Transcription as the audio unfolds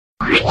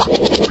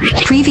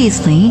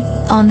Previously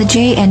on the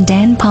Jay and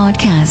Dan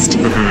podcast.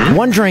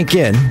 One drink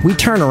in, we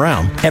turn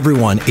around.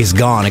 Everyone is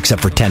gone except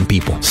for 10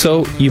 people.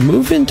 So you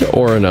move into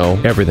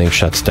Orono, everything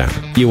shuts down.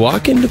 You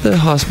walk into the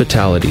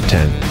hospitality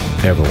tent,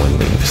 everyone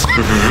leaves.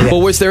 But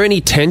was there any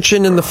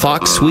tension in the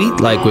Fox suite?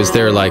 Like, was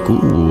there like,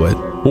 ooh,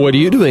 what are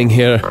you doing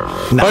here?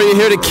 No. Are you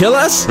here to kill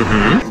us?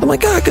 I'm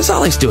like,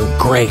 Ghazali's doing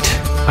great.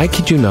 I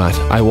kid you not,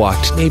 I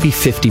walked maybe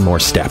 50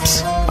 more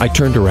steps. I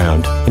turned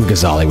around and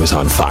Ghazali was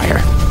on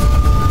fire.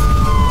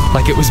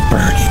 Like it was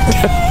burning.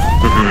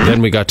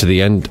 Then we got to the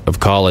end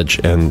of college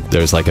and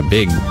there's like a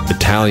big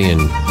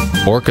Italian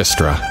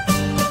orchestra.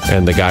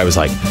 And the guy was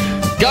like,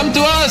 come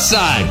to our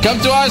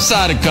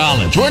side of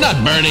college. We're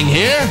not burning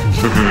here.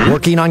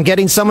 Working on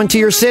getting someone to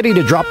your city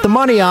to drop the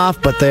money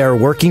off, but they are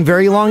working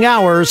very long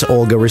hours.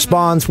 Olga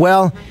responds,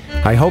 well,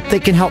 I hope they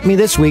can help me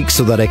this week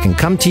so that I can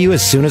come to you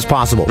as soon as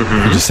possible.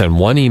 You just send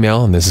one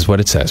email and this is what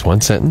it says.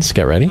 One sentence.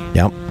 Get ready.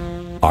 Yep.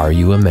 Are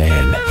you a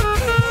man?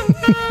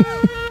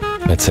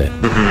 That's it.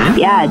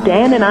 Yeah,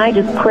 Dan and I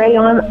just prey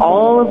on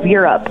all of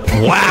Europe.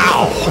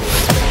 Wow.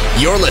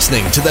 You're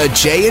listening to the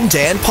Jay and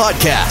Dan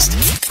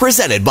podcast,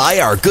 presented by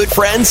our good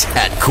friends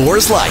at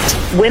Coors Light.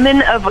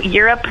 Women of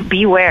Europe,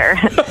 beware.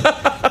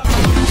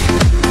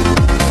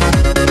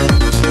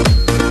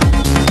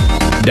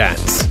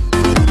 Dance.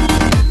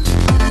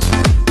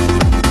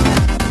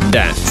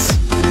 Dance.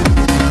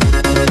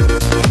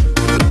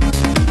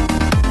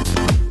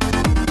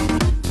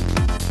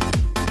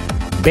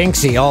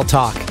 Binksy, all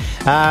talk.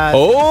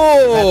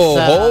 Whoa.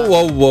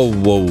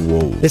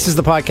 This is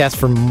the podcast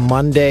for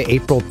Monday,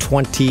 April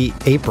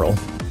 20th. April?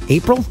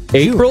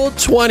 April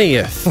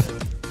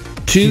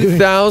 20th,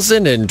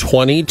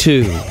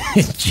 2022. June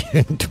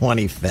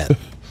 25th.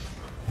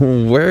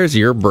 Where's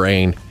your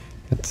brain?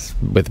 It's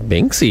with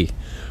Binksy.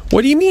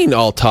 What do you mean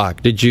all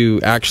talk? Did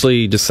you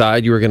actually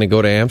decide you were going to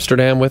go to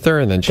Amsterdam with her?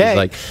 And then she's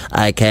like,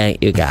 I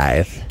can't, you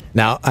guys.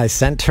 Now, I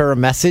sent her a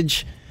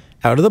message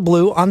out of the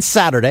blue on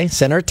Saturday,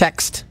 sent her a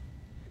text.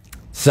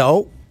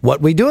 So, what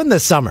we doing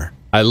this summer?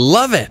 I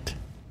love it.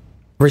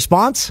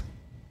 Response?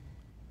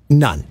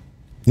 None.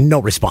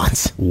 No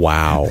response.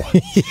 Wow.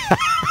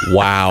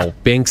 Wow.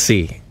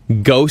 Binksy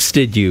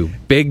ghosted you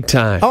big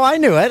time. Oh, I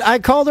knew it. I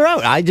called her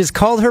out. I just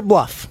called her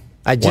bluff.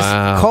 I just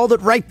called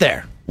it right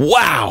there.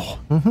 Wow.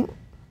 Mm-hmm.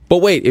 But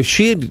wait, if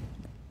she had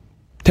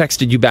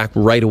texted you back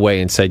right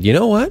away and said, you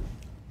know what?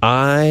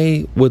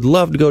 I would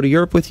love to go to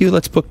Europe with you.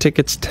 Let's book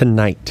tickets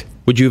tonight.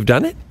 Would you have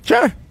done it?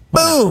 Sure.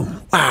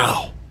 Boom.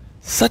 Wow.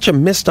 Such a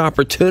missed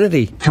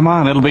opportunity. Come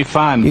on, it'll be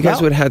fun. You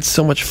guys would have had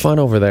so much fun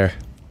over there.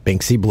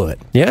 Binksy blew it.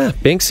 Yeah,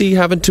 Binksy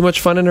having too much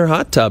fun in her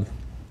hot tub.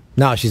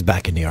 No, she's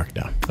back in New York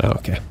now. Oh,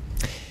 okay.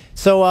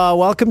 So,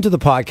 welcome to the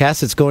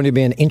podcast. It's going to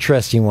be an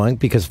interesting one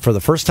because for the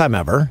first time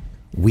ever,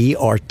 we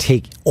are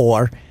checking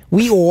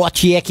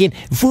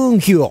phone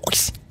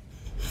calls.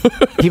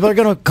 People are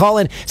going to call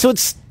in. So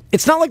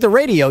it's not like the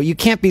radio. You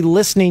can't be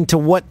listening to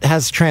what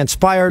has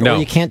transpired, or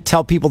you can't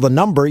tell people the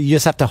number. You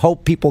just have to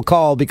hope people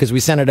call because we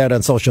sent it out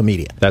on social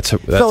media. That's so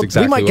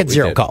exactly. We might get what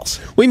zero did. calls.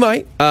 We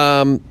might,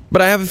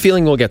 but I have a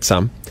feeling we'll get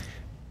some.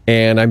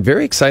 And I'm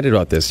very excited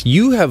about this.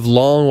 You have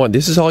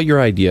this is all your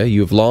idea.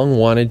 You have long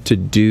wanted to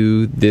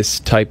do this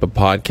type of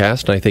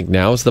podcast, and I think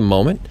now is the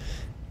moment.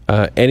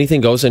 Anything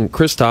goes. And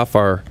Christoph,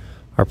 our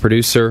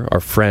producer, our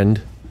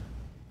friend,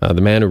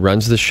 the man who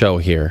runs the show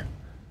here,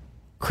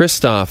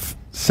 Christoph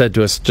said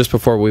to us just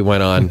before we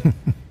went on,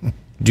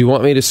 do you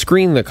want me to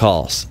screen the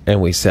calls?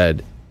 And we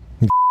said,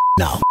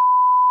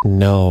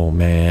 no,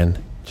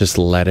 man, just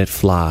let it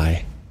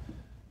fly.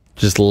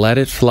 Just let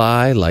it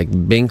fly like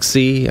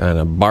Binksy on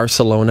a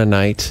Barcelona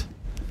night,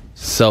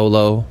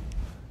 solo.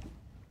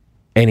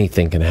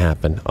 Anything can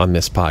happen on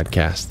this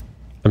podcast.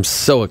 I'm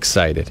so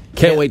excited.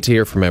 Can't wait to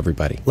hear from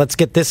everybody. Let's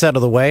get this out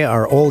of the way,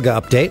 our Olga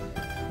update.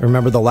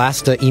 Remember the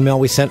last email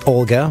we sent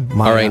Olga?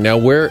 All right, now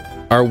where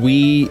are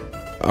we?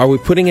 Are we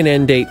putting an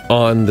end date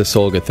on this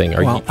Olga thing?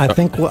 I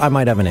think I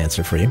might have an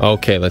answer for you.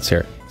 Okay, let's hear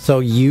it. So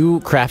you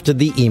crafted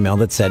the email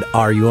that said,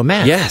 are you a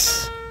man?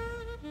 Yes.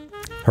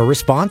 Her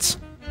response?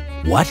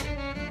 What?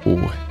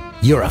 Ooh.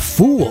 You're a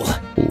fool?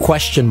 Ooh.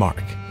 Question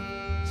mark.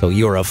 So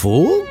you're a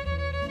fool?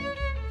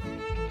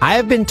 I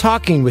have been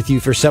talking with you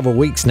for several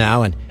weeks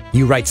now, and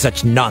you write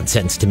such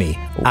nonsense to me.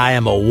 Ooh. I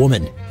am a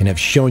woman, and have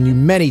shown you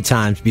many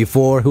times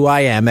before who I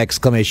am!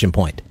 Exclamation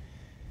point.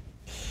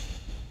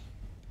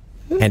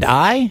 And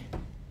I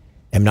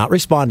am not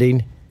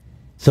responding,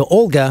 so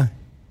Olga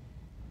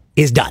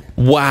is done.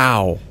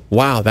 Wow.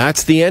 Wow,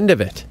 that's the end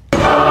of it.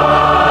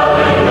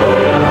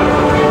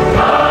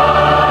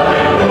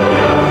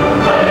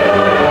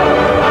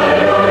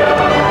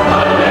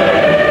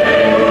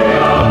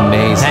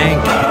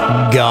 Amazing.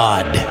 Thank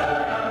God.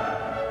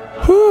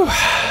 Whew.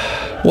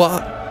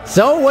 Well,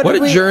 so what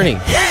a journey.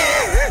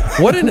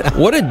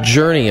 What a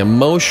journey,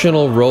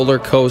 emotional roller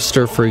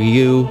coaster for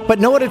you. But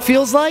know what it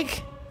feels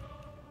like?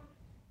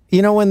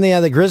 You know when the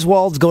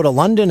Griswolds go to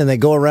London and they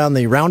go around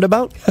the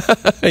roundabout?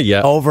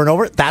 Yeah. Over and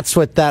over? That's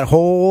what that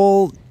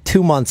whole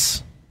 2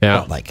 months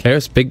felt like.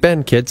 There's Big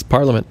Ben, kids,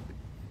 Parliament.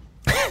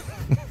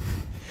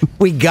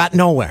 We got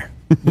nowhere.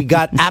 We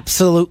got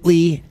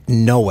absolutely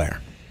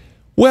nowhere.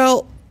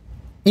 Well,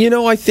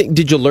 I think,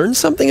 did you learn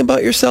something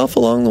about yourself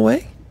along the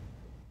way?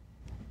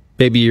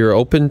 Maybe you're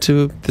open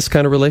to this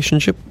kind of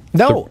relationship?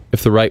 No.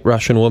 If the right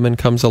Russian woman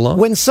comes along?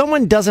 When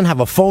someone doesn't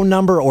have a phone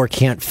number or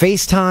can't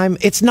FaceTime,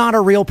 it's not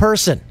a real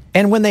person.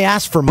 And when they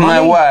ask for money,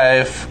 my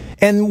wife,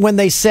 and when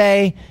they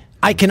say,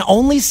 I can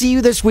only see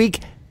you this week,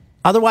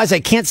 otherwise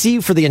I can't see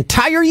you for the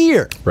entire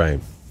year. Right.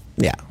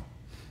 Yeah.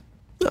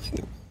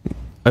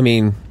 I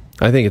mean,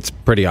 I think it's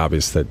pretty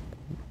obvious that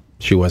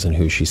she wasn't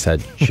who she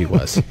said she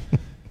was.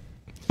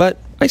 But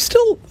I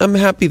still am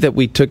happy that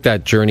we took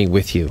that journey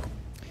with you.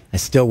 I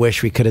still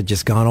wish we could have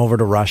just gone over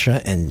to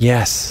Russia and...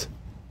 Yes.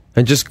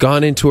 And just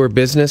gone into her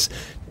business,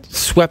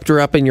 swept her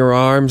up in your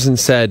arms and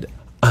said,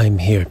 I'm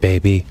here,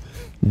 baby.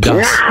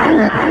 Das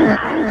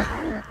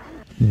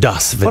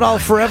But I'll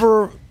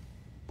forever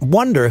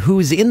wonder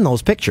who's in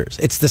those pictures.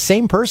 It's the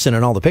same person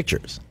in all the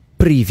pictures.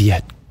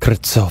 Privyet,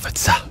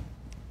 Kritsovitsa.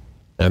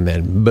 And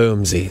then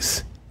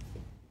boomsies.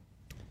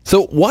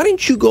 So why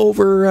didn't you go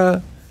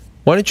over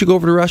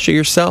to Russia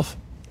yourself?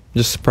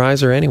 Just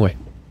surprise her anyway.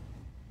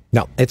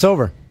 No, it's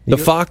over. The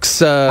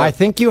Fox I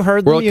think you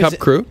heard World the music. Cup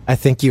crew? I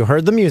think you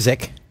heard the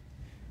music.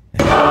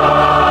 There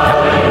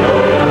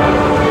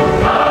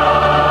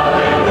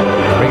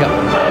we go.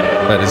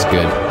 That is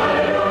good.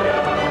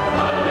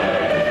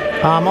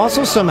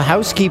 Also some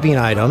housekeeping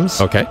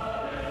items. Okay.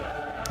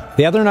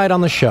 The other night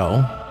on the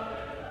show,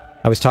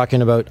 I was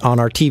talking about, on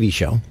our TV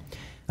show,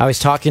 I was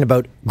talking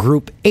about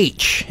Group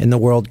H in the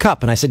World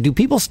Cup. And I said, do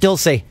people still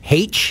say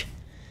H?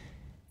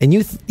 And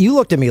you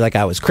looked at me like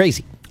I was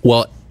crazy.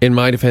 Well, in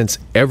my defense,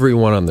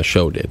 everyone on the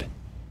show did.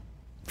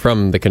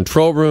 From the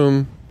control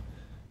room,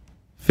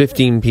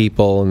 15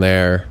 people in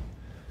there,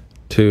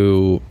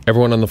 to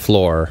everyone on the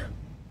floor.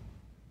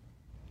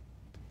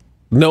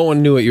 No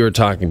one knew what you were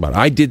talking about.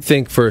 I did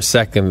think for a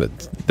second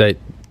that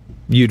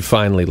you'd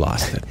finally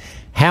lost it.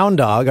 Hound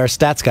Dog, our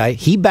stats guy,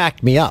 he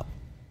backed me up.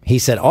 He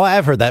said, oh,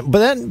 I've heard that. But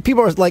then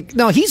people were like,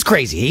 no, he's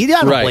crazy.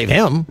 I don't believe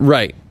him.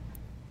 Right.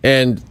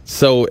 And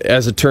so,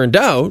 as it turned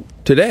out,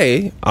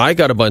 today, I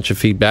got a bunch of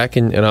feedback,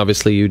 and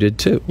obviously you did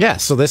too. Yeah,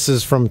 so this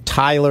is from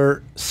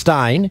Tyler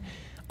Stein.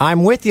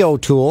 I'm with you,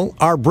 O'Toole.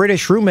 Our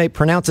British roommate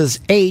pronounces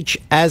H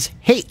as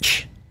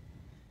H.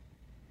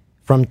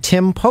 From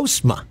Tim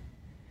Postma.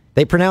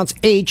 They pronounce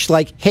H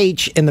like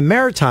H in the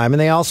maritime,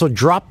 and they also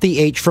drop the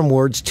H from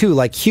words too,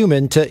 like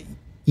human to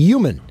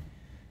human.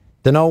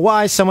 Don't know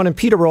why someone in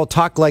Peterborough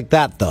talked like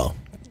that, though.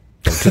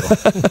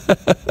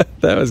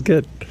 That was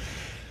good.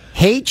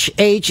 H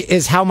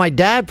is how my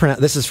dad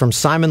pronounced. This is from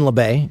Simon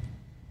LeBay.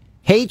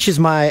 H is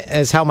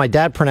how my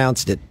dad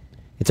pronounced it.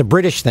 It's a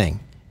British thing.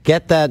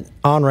 Get that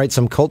on right.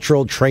 Some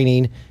cultural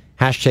training.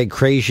 Hashtag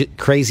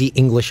crazy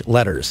English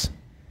letters.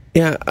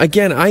 Yeah.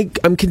 Again,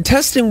 I'm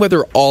contesting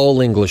whether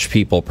all English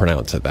people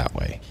pronounce it that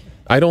way.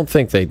 I don't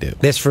think they do.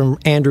 This from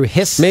Andrew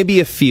Hiss. Maybe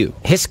a few.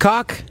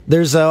 Hiscock.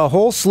 There's a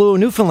whole slew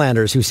of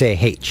Newfoundlanders who say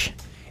H.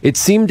 It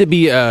seemed to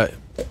be a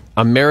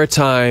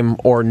maritime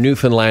or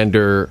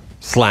Newfoundlander /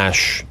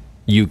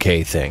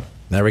 UK thing.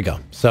 There we go.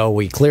 So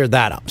we cleared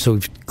that up. So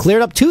we've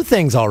cleared up two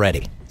things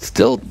already.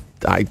 Still,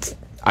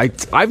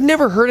 I've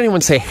never heard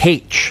anyone say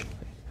H.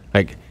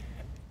 Like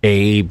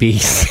A, B,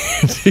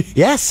 C, D,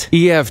 Yes.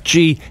 E, F,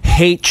 G,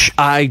 H,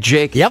 I,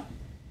 J. Yep.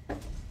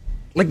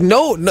 Like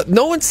no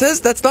one says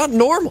that's not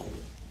normal.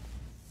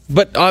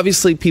 But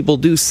obviously people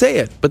do say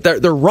it, but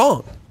they're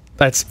wrong.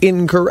 That's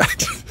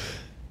incorrect.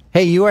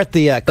 Hey, you were at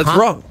the That's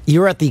wrong.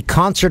 You were at the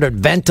concert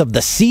event of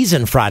the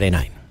season Friday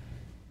night.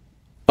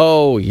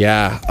 Oh,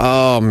 yeah.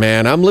 Oh,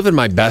 man. I'm living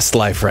my best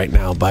life right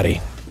now, buddy.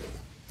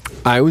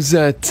 I was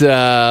at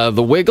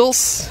the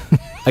Wiggles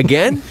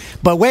again.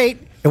 But wait,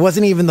 it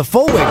wasn't even the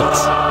full Wiggles.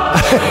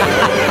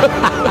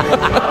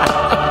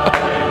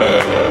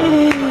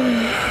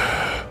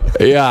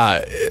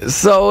 Yeah.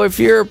 So if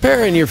you're a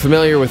parent, you're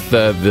familiar with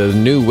the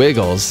new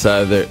Wiggles.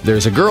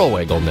 There's a girl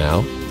Wiggle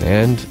now.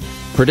 And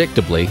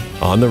predictably,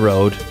 on the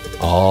road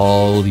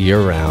all year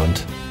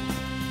round.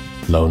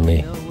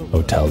 Lonely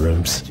hotel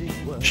rooms.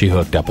 She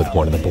hooked up with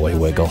one of the boy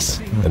Wiggles,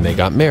 and they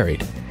got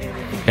married,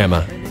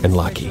 Emma and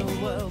Lucky.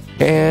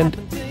 And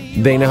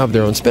they now have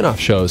their own spin-off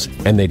shows,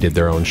 and they did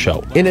their own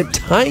show in a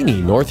tiny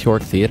North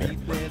York theater.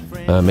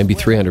 Maybe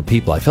 300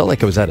 people. I felt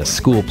like I was at a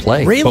school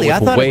play. Really? But I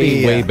with thought it'd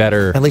be way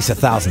better. At least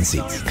 1,000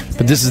 seats.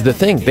 But this is the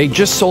thing. They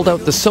just sold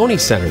out the Sony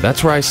Center.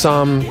 That's where I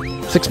saw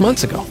them 6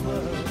 months ago.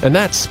 And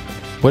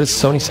what does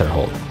Sony Center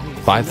hold?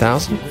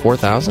 5,000?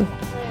 4,000?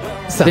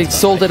 They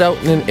sold it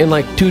out in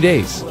like 2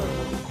 days.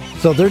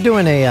 So they're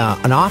doing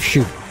an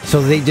offshoot.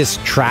 So they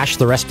just trash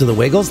the rest of the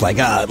Wiggles? Like,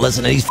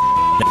 listen to these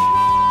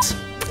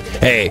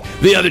Hey,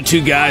 the other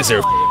two guys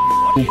are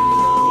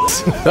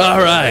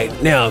all right,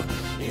 now,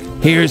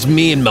 here's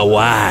me and my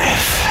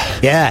wife.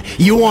 Yeah,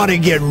 you want to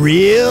get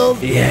real?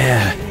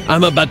 Yeah,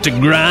 I'm about to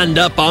grind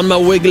up on my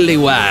wiggly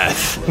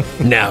wife.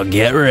 Now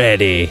get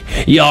ready.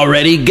 Y'all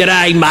ready?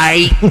 G'day,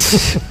 mate.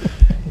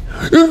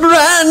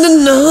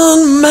 Grinding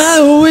on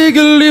my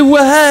wiggly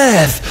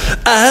wife.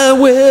 I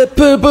wear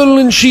purple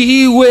and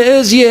she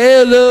wears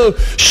yellow.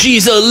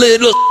 She's a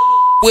little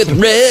with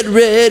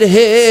red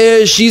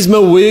hair. She's my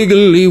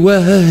wiggly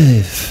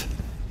wife.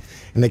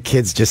 And the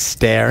kids just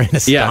stare in Yeah,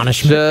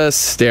 astonishment.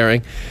 just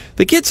staring.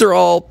 The kids are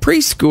all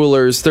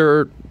preschoolers.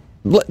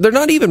 They're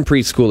not even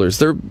preschoolers.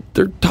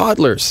 They're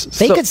toddlers.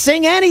 They could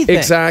sing anything.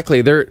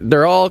 Exactly.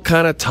 They're all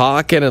kind of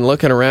talking and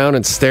looking around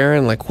and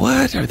staring like,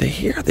 what? Are they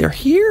here? They're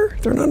here?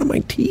 They're not on my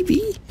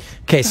TV?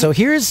 Okay, so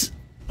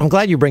I'm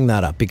glad you bring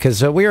that up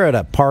because we were at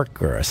a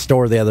park or a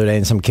store the other day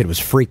and some kid was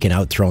freaking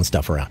out, throwing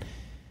stuff around.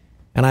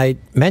 And I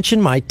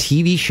mentioned my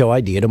TV show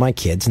idea to my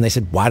kids and they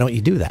said, why don't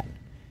you do that?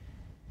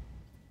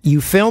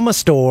 You film a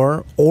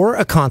store or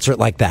a concert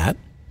like that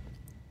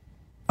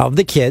of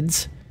the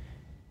kids,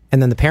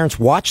 and then the parents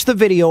watch the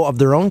video of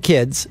their own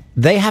kids.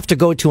 They have to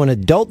go to an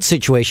adult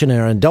situation in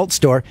an adult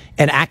store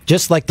and act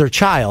just like their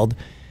child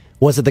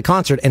was at the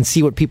concert and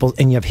see what people,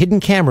 and you have hidden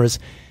cameras.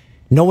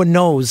 No one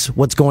knows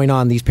what's going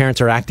on. These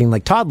parents are acting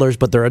like toddlers,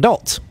 but they're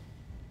adults.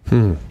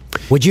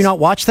 Would you not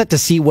watch that to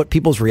see what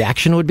people's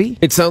reaction would be?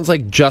 It sounds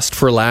like Just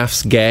for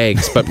Laughs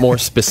gags, but more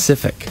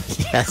specific.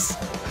 Yes.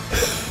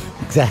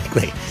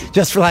 Exactly.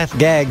 Just for Laugh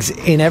gags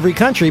in every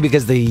country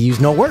because they use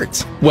no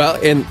words. Well,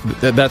 and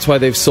that's why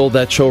they've sold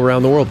that show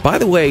around the world. By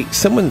the way,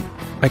 someone,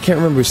 I can't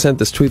remember who sent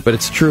this tweet, but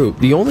it's true.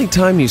 The only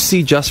time you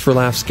see Just for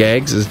Laughs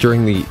gags is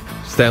during the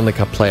Stanley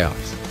Cup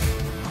playoffs.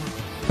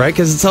 Right?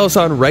 Because it's always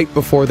on right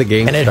before the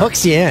game And it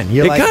hooks you in.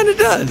 You're It like, kind of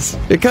does.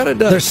 It kind of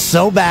does. they're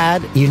so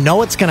bad. You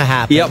know it's going to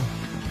happen. Yep.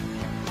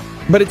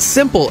 But it's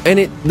simple, and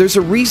there's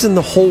a reason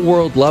the whole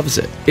world loves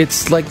it.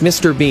 It's like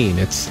Mr. Bean.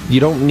 You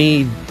don't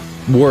need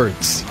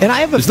words. And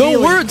I have There's no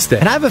words there.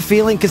 And I have a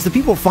feeling, because the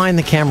people find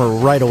the camera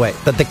right away,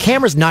 that the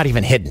camera's not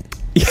even hidden.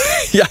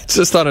 Yeah, it's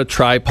just on a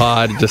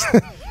tripod, just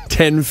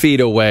 10 feet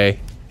away.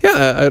 Yeah,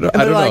 I don't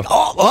They're know. like,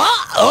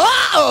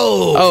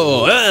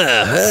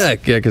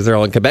 Yeah, because they're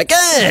all in Quebec.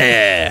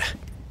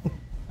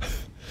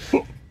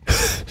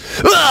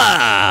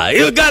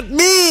 You got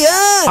me,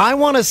 I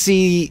want to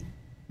see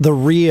the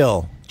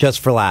real Just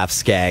for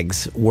Laughs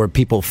gags where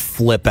people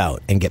flip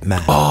out and get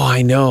mad. Oh,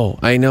 I know.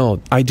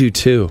 I do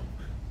too.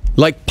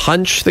 Like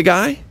punch the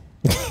guy.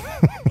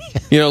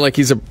 Like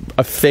he's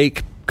a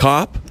fake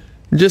cop.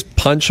 Just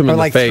punch him or in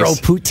like the face.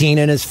 throw poutine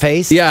in his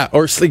face. Yeah,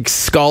 or like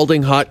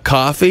scalding hot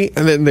coffee,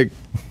 and then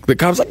the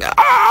cop's like,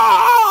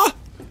 ah!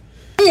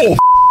 Oh,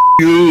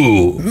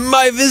 you!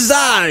 My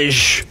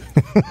visage!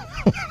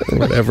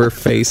 Whatever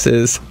face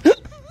is.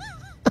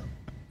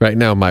 Right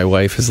now, my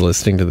wife is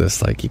listening to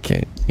this like you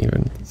can't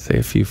even say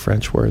a few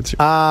French words.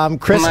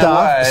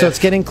 Christoph, so it's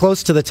getting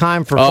close to the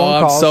time for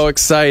phone calls. I'm so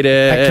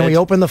excited. Can we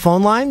open the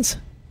phone lines?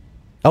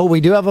 Oh,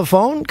 we do have a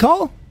phone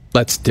call?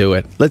 Let's do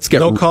it. Let's get...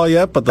 No call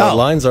yet, but the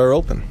lines are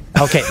open.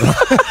 Okay.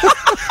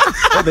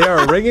 Oh, they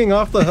are ringing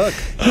off the hook.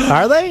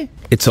 Are they?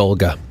 It's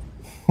Olga.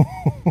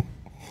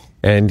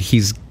 And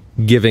he's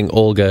giving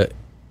Olga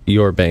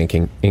your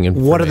banking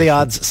information. What are the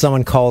odds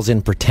someone calls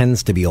in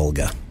pretends to be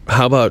Olga?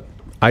 How about,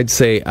 I'd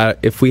say,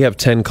 if we have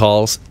 10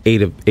 calls,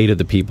 8 of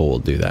the people will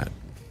do that.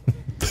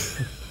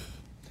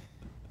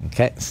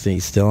 Okay,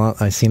 so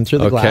I see him through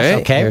the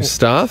glass. Okay, here's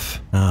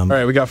stuff. All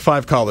right, we got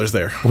 5 callers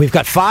there. We've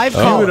got 5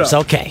 callers.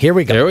 Okay, here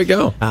we go. There we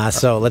go.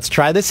 So let's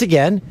try this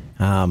again.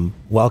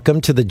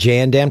 Welcome to the Jay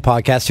and Dan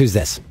podcast. Who's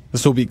this?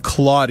 This will be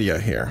Claudia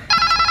here.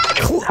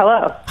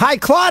 Hello. Hi,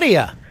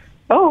 Claudia.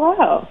 Oh,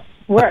 wow.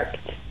 Worked.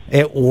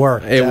 It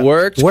worked. It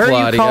worked, Where are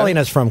Claudia. you calling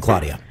us from,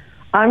 Claudia?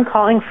 I'm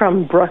calling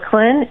from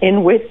Brooklyn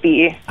in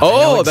Whitby. I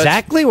know that's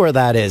exactly where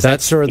that is.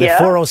 That's where the Yeah.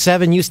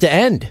 407 used to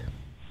end.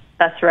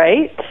 That's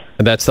right.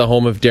 that's the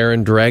home of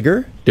Darren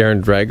Dreger.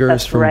 Darren Dreger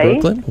That's is from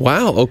right. Brooklyn.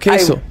 Wow. Okay,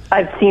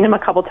 I've seen him a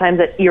couple times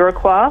at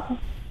Iroquois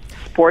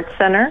Sports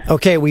Center.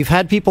 Okay, we've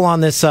had people on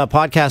this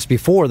podcast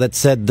before that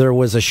said there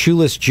was a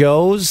Shoeless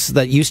Joe's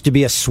that used to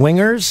be a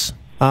swingers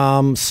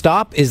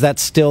stop. Is that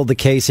still the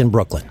case in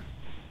Brooklyn?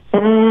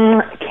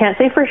 Can't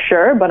say for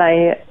sure, but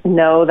I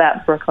know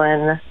that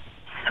Brooklyn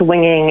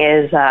swinging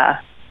is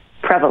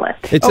prevalent.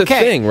 it's a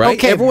thing, right?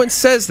 okay. Everyone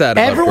says that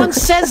about Everyone Brooklyn.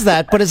 says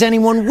that, but has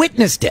anyone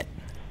witnessed it?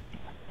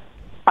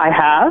 I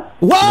have.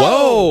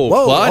 Whoa,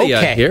 Claudia,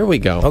 okay. here we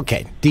go.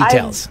 Okay,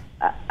 details.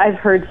 I've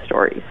heard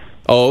stories.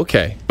 Oh,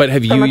 okay. But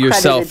have From you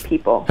accredited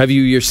people. Have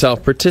you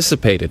yourself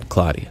participated,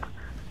 Claudia?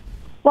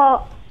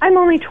 Well, I'm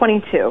only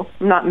 22.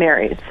 I'm not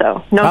married,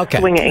 so no Okay.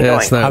 swinging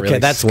That's going. not Okay, really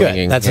that's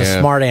swinging, good. That's yeah. a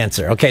smart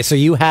answer. Okay, so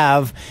you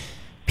have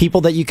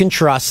people that you can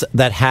trust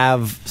that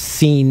have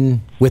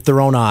seen with their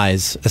own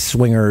eyes a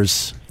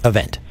swingers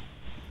event.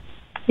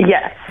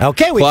 Yes.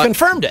 Okay, we Cla-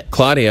 confirmed it.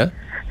 Claudia,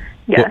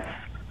 Yes.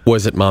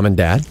 was it mom and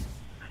dad?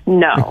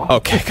 No.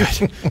 Okay,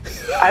 good.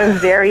 I'm a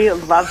very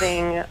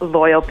loving,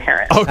 loyal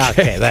parent.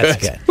 Okay, that's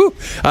good. Whew.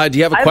 Do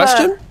you have a I have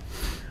question?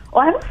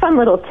 Well, I have a fun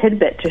little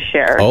tidbit to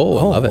share. Oh,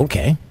 I love it.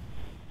 Okay.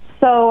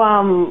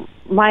 So,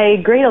 my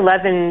grade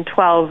 11,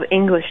 12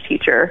 English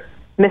teacher,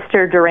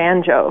 Mr.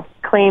 Duranjo,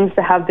 claims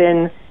to have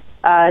been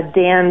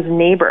Dan's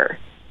neighbor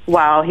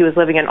while he was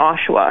living in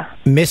Oshawa.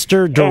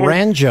 Mr.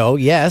 Durango,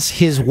 yes,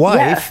 his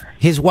wife. Yeah.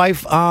 His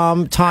wife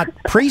taught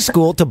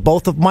preschool to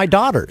both of my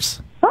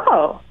daughters.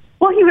 Oh,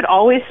 well, he would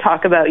always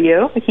talk about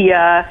you.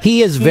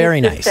 He is very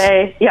used to nice.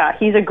 Say, yeah,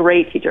 he's a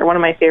great teacher. One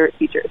of my favorite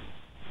teachers.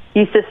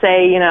 He used to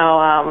say,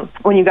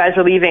 when you guys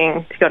were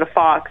leaving to go to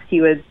Fox,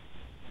 he was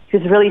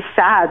really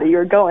sad that you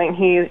were going.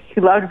 He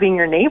loved being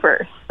your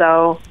neighbor.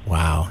 So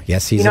Wow.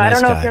 Yes, he's a nice I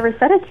don't know guy. if he ever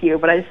said it to you,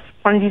 but I just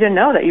wanted you to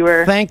know that you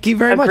were Thank you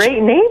very a much.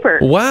 great neighbor.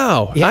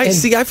 Wow. Yeah, I and-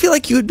 see. I feel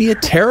like you would be a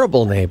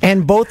terrible neighbor.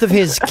 And both of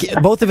his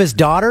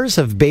daughters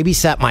have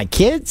babysat my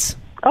kids.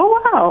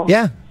 Oh, wow.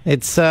 Yeah.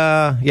 It's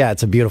a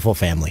beautiful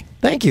family.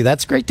 Thank you.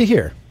 That's great to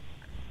hear.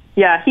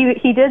 Yeah,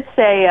 he did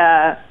say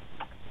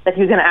that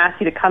he was going to ask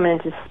you to come in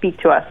to speak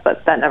to us,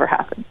 but that never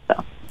happened.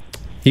 So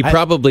He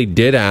probably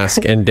did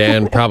ask, and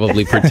Dan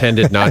probably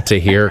pretended not to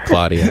hear,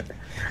 Claudia.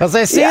 I'll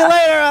say, see you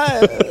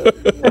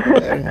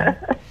later.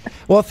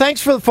 Well,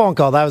 thanks for the phone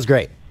call. That was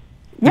great.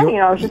 yeah,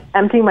 I was just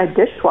emptying my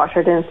dishwasher.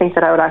 I didn't think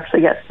that I would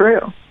actually get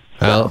through.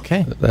 Well,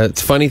 Okay.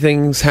 That's funny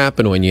things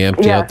happen when you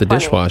empty Yeah, out the funny.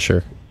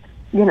 dishwasher.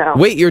 No.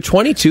 Wait, you're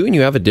 22 and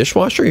you have a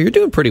dishwasher? You're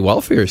doing pretty well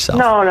for yourself.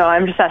 No,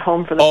 I'm just at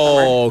home for the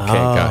summer. Oh, okay,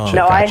 gotcha.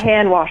 No, I gotcha.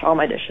 hand wash all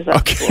my dishes.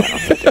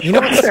 Okay. You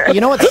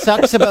know what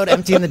sucks about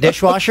emptying the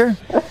dishwasher?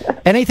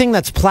 Anything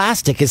that's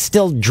plastic is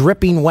still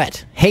dripping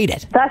wet. Hate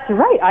it. That's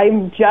right.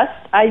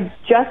 I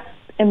just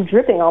am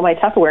dripping all my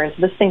Tupperware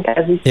into the sink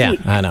as we speak. Yeah,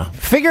 I know.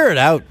 Figure it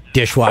out,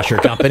 dishwasher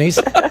companies.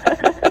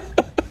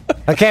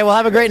 Okay, well,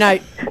 have a great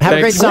night. Have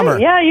a great Thanks. summer.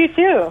 Yeah, you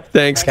too.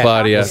 Thanks,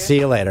 Claudia. See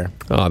you later.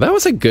 Oh, that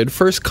was a good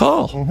first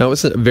call. That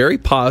was very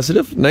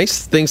positive.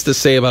 Nice things to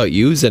say about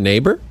you as a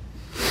neighbor.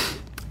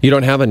 You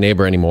don't have a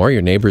neighbor anymore.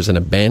 Your neighbor's an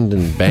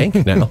abandoned bank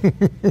now.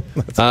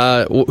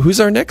 Who's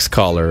our next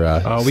caller?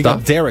 We Stop?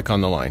 got Derek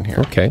on the line here.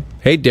 Okay.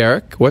 Hey,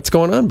 Derek. What's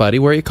going on, buddy?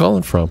 Where are you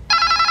calling from?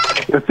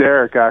 It's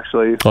Eric,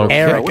 actually. Okay.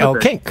 Eric,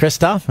 okay.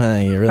 Christoph,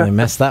 you really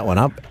messed that one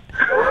up.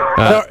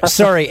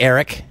 Sorry,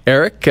 Eric.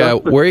 Eric,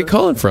 where are you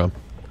calling from?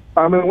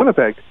 I'm in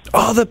Winnipeg.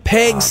 Oh, the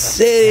Peg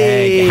City.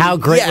 Hey, how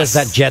great Yes. was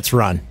that Jets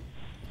run?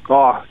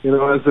 Oh, it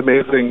was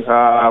amazing.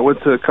 I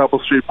went to a couple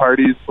street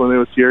parties when it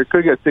was here.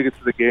 Couldn't get tickets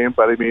to the game,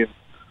 but I mean,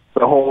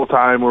 the whole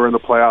time we were in the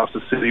playoffs,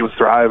 the city was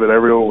thriving.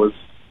 Everyone was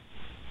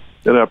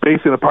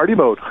basically in a party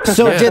mode.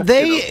 So Yeah. did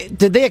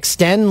they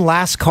extend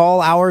last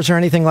call hours or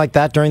anything like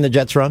that during the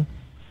Jets run?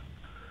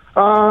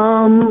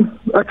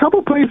 A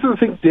couple places I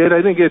think did. I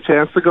didn't get a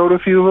chance to go to a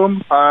few of them.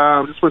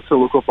 Just went to a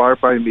local bar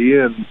by me,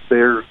 and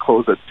they're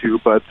closed at 2.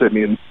 But I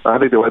mean, I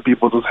think they let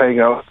people just hang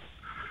out.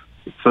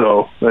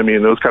 So I mean,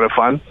 it was kind of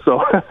fun.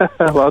 So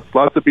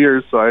lots of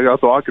beers. So I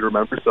got all I could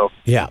remember. So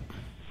Yeah.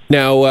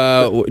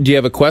 Now, do you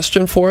have a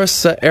question for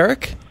us,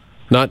 Eric?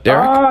 Not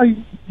Derek?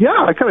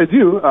 yeah, I kind of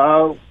do.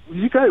 What do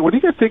you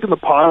guys take in the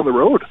pot on the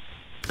road?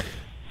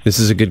 This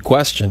is a good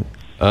question.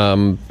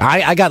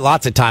 I got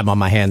lots of time on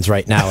my hands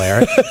right now,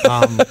 Eric.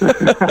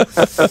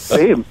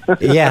 Same.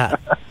 Yeah.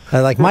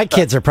 Like my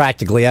kids are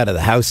practically out of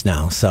the house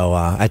now, so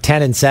at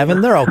 10 and 7,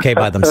 they're okay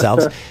by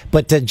themselves.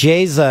 But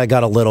Jay's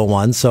got a little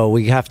one, so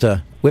we have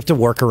to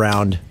work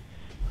around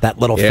that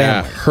little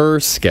Yeah, family. her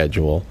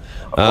schedule.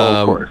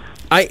 Of course.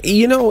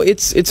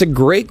 It's a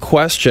great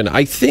question.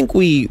 I think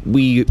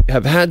we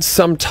have had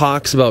some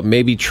talks about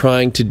maybe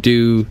trying to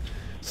do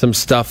some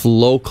stuff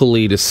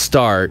locally to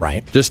start,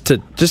 Right. Just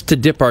to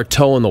dip our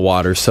toe in the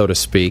water, so to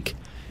speak,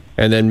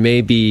 and then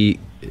maybe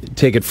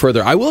take it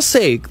further. I will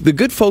say the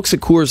good folks at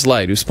Coors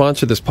Light who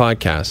sponsor this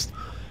podcast,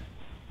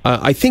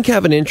 I think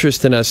have an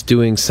interest in us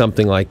doing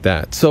something like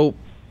that. So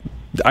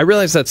I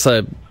realize that's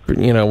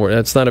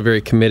that's not a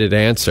very committed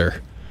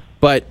answer,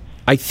 but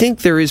I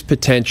think there is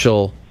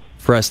potential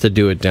for us to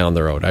do it down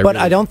the road. But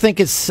I don't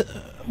think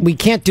we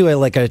can't do it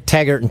like a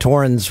Taggart and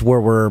Torrens where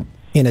we're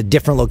in a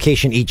different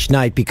location each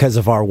night because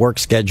of our work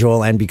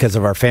schedule and because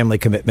of our family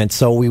commitments.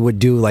 So we would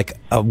do like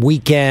a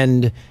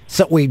weekend.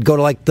 So we'd go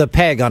to like the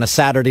Peg on a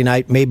Saturday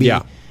night, maybe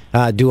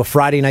do a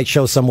Friday night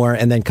show somewhere,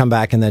 and then come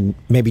back and then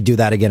maybe do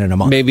that again in a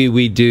month. Maybe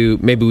we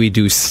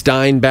do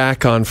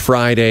Steinbach on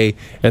Friday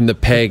and the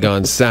Peg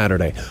on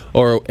Saturday,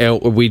 or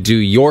we do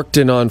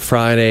Yorkton on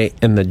Friday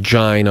and the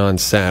Gine on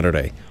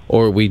Saturday.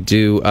 Or we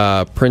do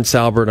Prince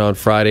Albert on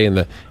Friday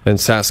and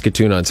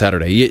Saskatoon on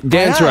Saturday.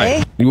 Dan's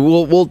right.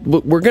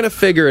 We're going to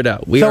figure it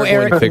out. We are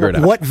Eric, going to figure it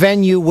out. what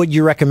venue would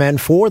you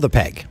recommend for the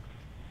Peg?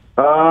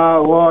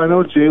 Well, I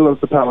know Jay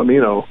loves the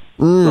Palomino.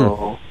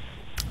 So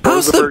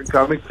How's the- Rosenberg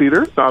Comic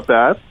Theater, not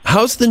bad.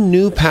 How's the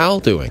new PAL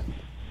doing?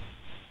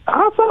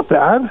 It's not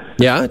bad.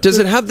 Yeah? Does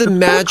it have the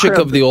magic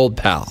of the old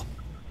PAL?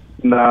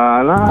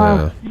 Nah.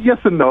 No. Yes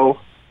and no.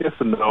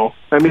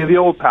 I mean, the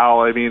old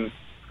Pal,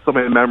 so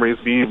many memories,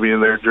 me being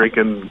there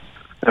drinking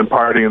and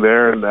partying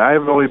there. And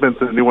I've only been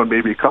to the new one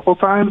maybe a couple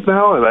times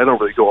now, and I don't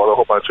really go out a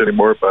whole bunch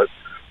anymore, but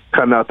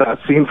kind of not that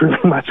scene for me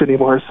much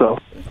anymore. So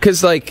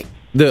Because, like,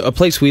 a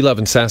place we love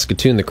in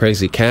Saskatoon, the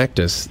Crazy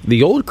Cactus,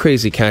 the old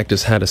Crazy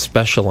Cactus had a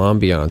special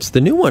ambiance.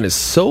 The new one is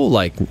so,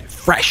 like,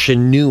 fresh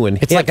and new and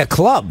It's hip. like a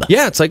club.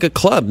 Yeah, it's like a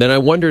club. And I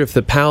wondered if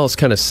the PAL is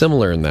kind of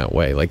similar in that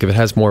way, like if it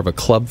has more of a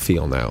club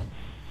feel now.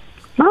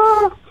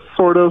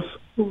 sort of.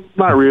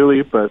 Not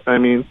really, but I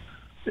mean,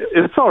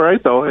 it's all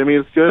right though. I mean,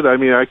 it's good. I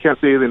mean, I can't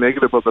say anything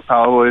negative about the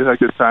Powell. We had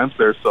good times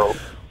there. So,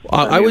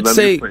 I would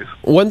say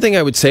one thing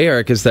I would say,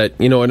 Eric, is that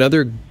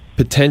another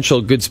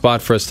potential good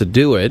spot for us to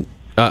do it.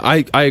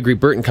 I agree.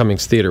 Burton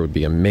Cummings Theatre would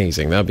be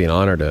amazing. That would be an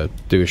honor to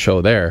do a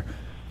show there.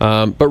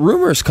 But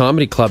Rumors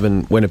Comedy Club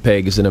in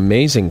Winnipeg is an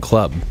amazing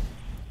club.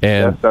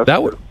 And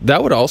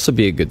that would also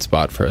be a good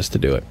spot for us to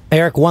do it.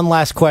 Eric, one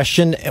last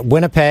question.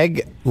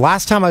 Winnipeg,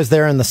 last time I was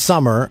there in the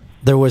summer,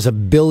 there was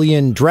 1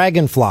 billion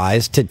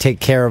dragonflies to take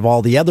care of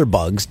all the other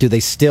bugs. Do they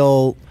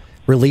still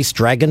release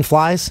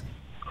dragonflies?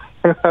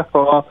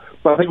 Well,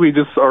 I think we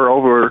just are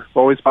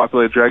always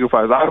populated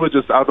dragonflies. I was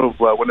just out of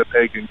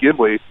Winnipeg and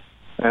Gimli,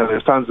 and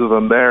there's tons of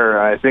them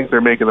there. I think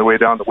they're making their way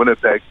down to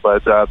Winnipeg,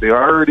 but they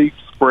are already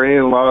spraying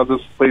a lot of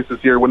those places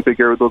here in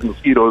Winnipeg area with those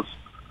mosquitoes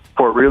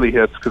before it really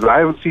hits, because I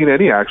haven't seen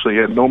any, actually.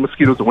 No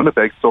mosquitoes in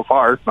Winnipeg so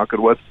far, knock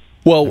on wood.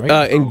 Well,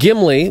 in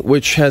Gimli,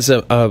 which has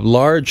a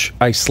large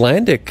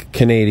Icelandic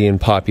Canadian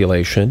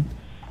population,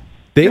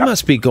 they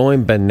must be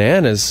going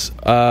bananas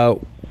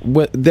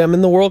with them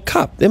in the World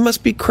Cup. It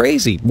must be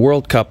crazy.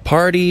 World Cup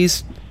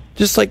parties,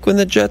 just like when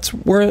the Jets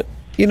were,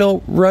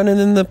 running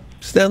in the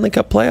Stanley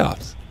Cup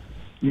playoffs.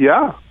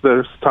 Yeah,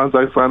 there's tons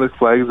of Icelandic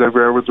flags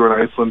everywhere. Everyone's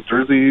wearing Iceland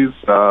jerseys.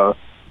 I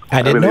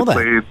didn't know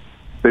that.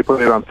 They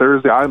played on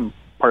Thursday. I'm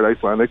part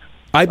Icelandic.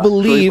 I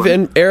believe,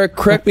 and Eric,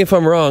 correct me if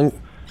I'm wrong,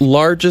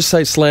 largest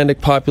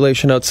Icelandic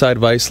population outside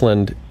of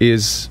Iceland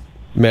is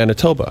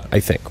Manitoba,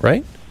 I think,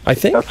 right? I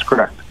think? That's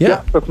correct.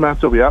 Yeah. That's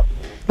Manitoba, yeah.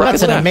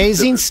 That's an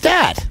amazing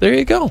stat. There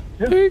you go.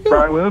 Yeah. There you go.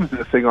 Brian Williams did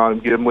a thing on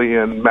Gimli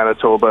and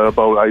Manitoba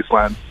about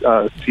Iceland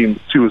team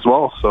too as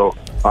well, so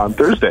on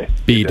Thursday.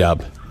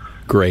 B-Dub.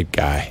 Great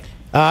guy.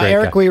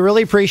 Eric, we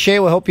really appreciate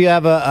it. We hope you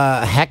have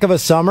a heck of a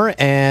summer.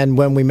 And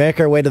when we make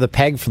our way to the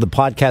Peg for the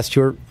podcast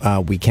tour,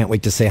 we can't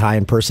wait to say hi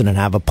in person and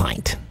have a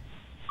pint.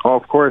 Oh,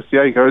 of course.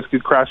 Yeah, you guys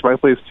could crash my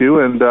place too.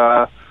 And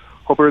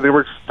hope everything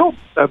works. Don't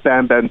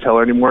ban Ben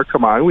Teller anymore.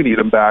 Come on, we need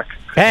him back.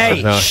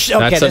 Hey, no,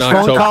 okay, this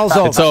phone call's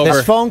over. It's over.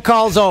 This phone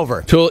call's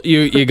over.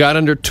 You got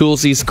under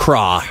Toolsy's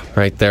craw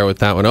right there with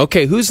that one.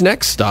 Okay, who's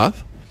next,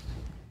 Stav?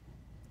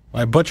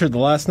 I butchered the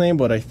last name,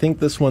 but I think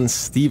this one's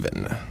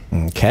Steven.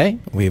 Okay,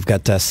 we've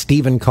got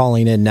Stephen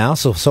calling in now.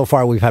 So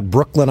far we've had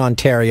Brooklyn,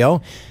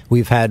 Ontario.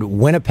 We've had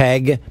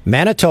Winnipeg,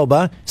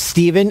 Manitoba.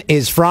 Stephen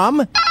is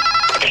from?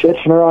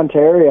 Kitchener,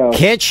 Ontario.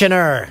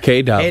 Kitchener.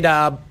 K-Dub.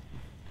 K-Dub.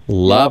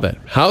 Love it.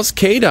 How's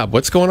K-Dub?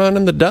 What's going on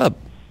in the dub?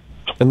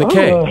 In the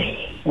K?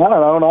 I don't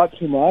know, not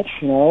too much,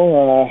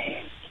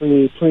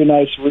 pretty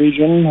nice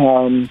region.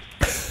 The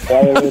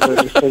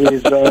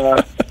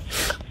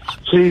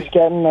city's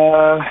getting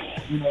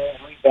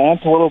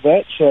revamped a little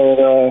bit,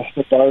 so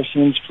the bar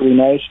seems pretty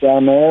nice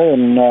down there.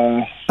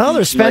 And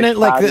they're spending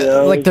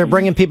like they're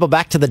bringing people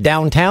back to the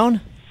downtown.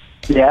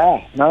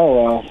 Yeah,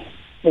 no,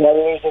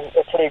 there's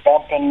a pretty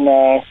bumping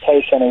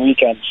place on the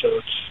weekend, so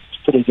it's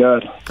pretty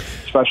good,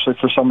 especially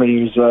for somebody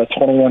who's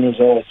 21 years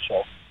old.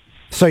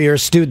 So you're a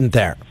student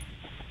there?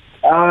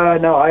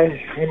 No, I'm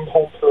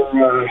home for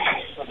the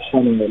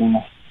summer right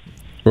now.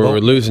 We're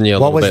losing you a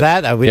little bit. What was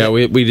that?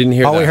 We didn't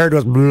hear all that. All we heard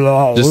was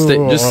blah.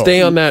 Just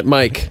stay on that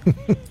mic.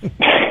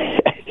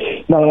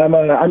 No,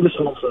 I'm just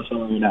home for the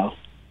summer right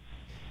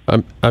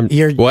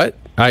now. What?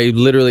 I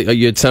literally,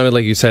 it sounded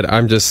like you said,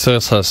 I'm just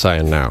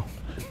saying now.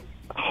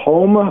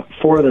 Home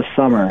for the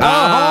summer.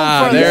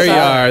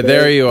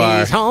 There you are.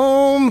 He's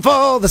home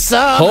for the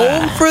summer.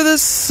 Home for the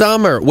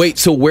summer. Wait,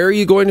 so where are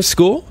you going to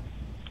school?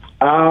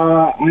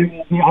 I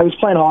was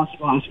playing hockey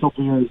the last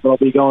couple of years, but I'll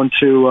be going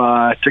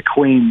to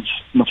Queens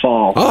in the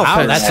fall. Oh, wow,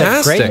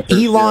 fantastic. That's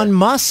great. Elon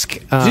Musk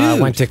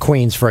went to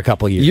Queens for a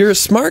couple of years. You're a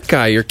smart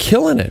guy. You're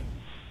killing it.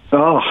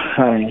 Oh,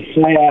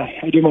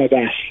 I do my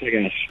best, I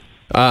guess.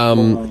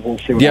 We'll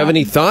see. Do you have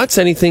any thoughts?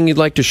 Anything you'd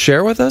like to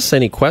share with us?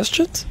 Any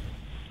questions?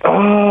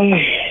 I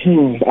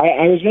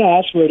was going to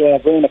ask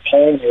about bringing a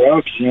player in the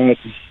ropes. I'd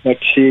like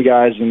to see you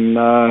guys in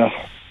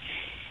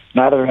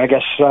neither, I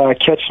guess,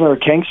 Kitchener or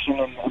Kingston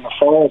in the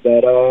fall.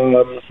 But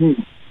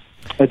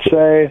I'd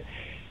say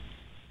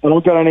I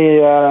don't got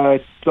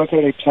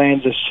any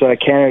plans this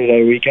Canada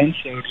Day weekend.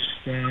 So just,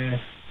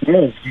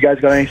 you guys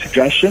got any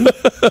suggestions?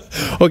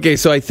 Okay,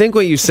 so I think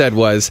what you said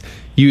was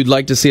you'd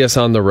like to see us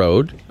on the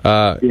road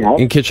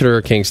in Kitchener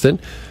or Kingston.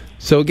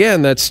 So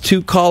again, that's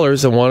two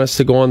callers that want us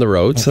to go on the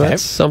road. So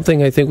that's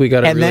something I think we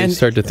got to really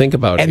start to think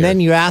about. And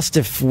then you asked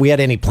if we had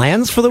any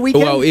plans for the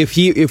weekend. Well, if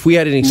we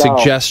had any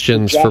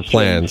suggestions for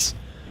plans.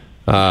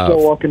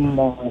 Still looking.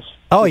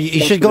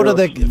 You should go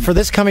to for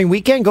this coming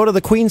weekend. Go to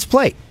the Queen's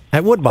Plate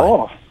at Woodbine.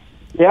 Oh,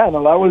 yeah.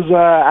 No, that was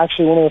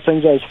actually one of the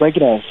things I was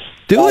thinking of.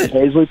 Do it.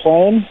 Paisley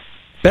playing.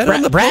 Bet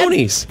on the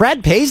ponies.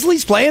 Brad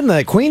Paisley's playing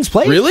the Queen's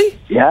Plate. Really?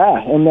 Yeah,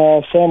 and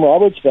Sam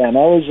Roberts band.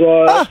 I was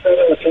on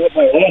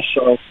my list,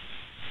 so.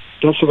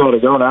 Guess we're going to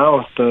go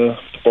now. The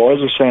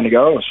boys are saying to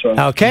go. So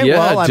okay,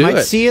 I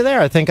might see you there.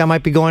 I think I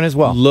might be going as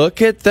well.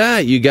 Look at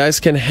that. You guys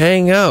can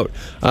hang out.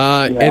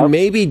 And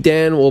maybe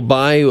Dan will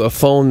buy you a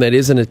phone that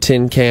isn't a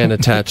tin can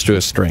attached to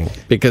a string,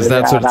 because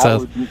that's what it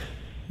sounds.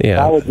 Yeah.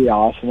 That would be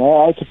awesome.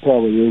 I could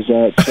probably use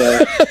that.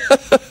 So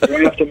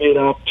we have to meet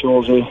up,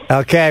 Julesy.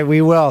 Okay,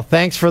 we will.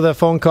 Thanks for the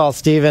phone call,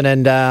 Stephen,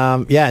 and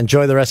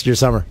enjoy the rest of your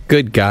summer.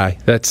 Good guy.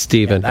 That's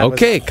Stephen. Yeah, that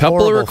okay, was a couple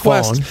of horrible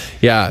requests. phone.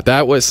 Yeah,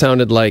 that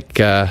sounded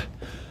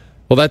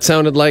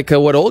like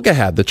what Olga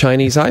had, the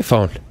Chinese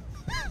iPhone.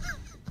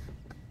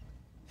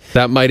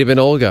 That might have been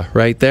Olga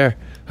right there.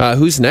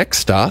 Who's next,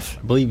 Stoff?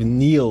 I believe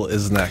Neil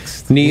is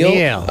next.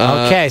 Neil.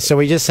 Okay, so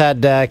we just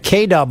had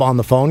K-Dub on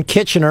the phone,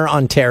 Kitchener,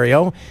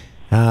 Ontario.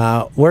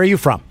 Where are you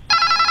from?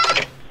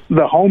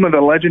 The home of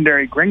the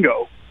legendary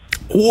Gringo.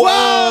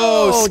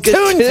 Whoa,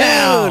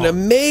 Toontown!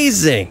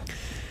 Amazing.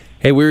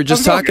 Hey, we were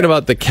just talking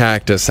about the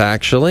cactus,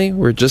 actually.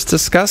 We're just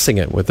discussing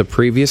it with the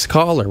previous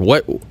caller.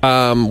 What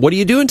are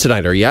you doing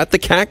tonight? Are you at the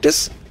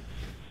cactus?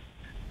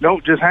 No,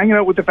 just hanging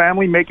out with the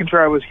family, making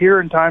sure I was here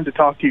in time to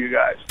talk to you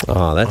guys.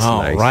 Oh, that's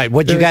nice. Right.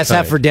 What did you guys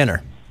have for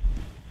dinner?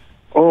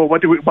 Oh,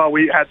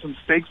 we had some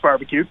steaks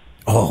barbecued.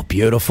 Oh,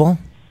 beautiful.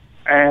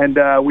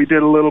 And we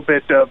did a little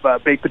bit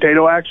of baked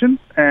potato action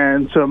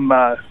and some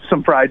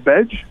fried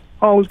veg.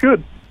 All was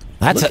good.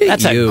 That's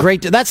a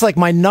great. That's like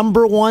my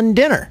number one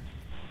dinner.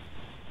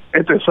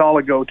 It's a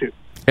solid go-to.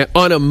 And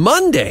on a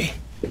Monday,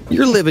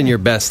 you're living your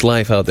best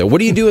life out there. What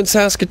do you do in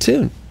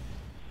Saskatoon?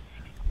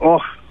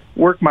 Oh,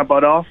 work my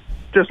butt off,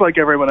 just like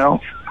everyone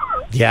else.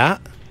 Yeah,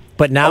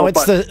 but now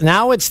it's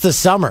the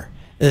summer.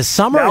 The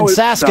summer Now in it's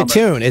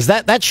Saskatoon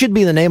that should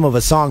be the name of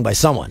a song by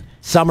someone.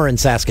 Summer in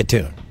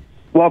Saskatoon.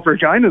 Well, if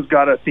Regina's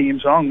got a theme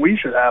song, we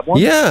should have one.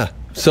 Yeah.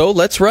 So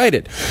let's write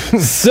it.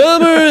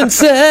 Summer in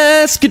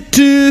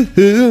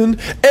Saskatoon,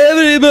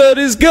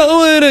 everybody's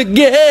going to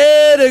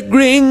get a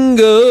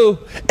gringo.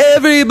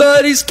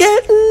 Everybody's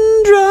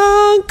getting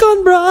drunk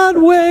on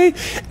Broadway.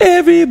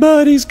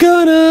 Everybody's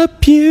gonna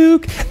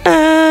puke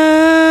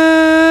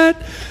at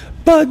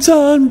Buds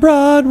on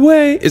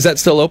Broadway. Is that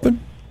still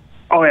open?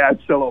 Oh, yeah,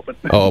 it's still open.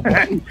 Oh,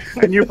 boy.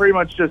 and you pretty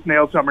much just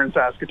nailed Summer in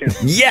Saskatoon.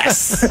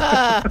 Yes.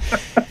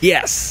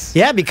 Yes.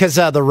 Yeah, because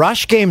the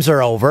Rush games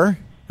are over.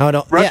 Oh,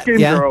 no. Rush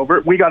games are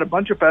over. We got a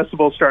bunch of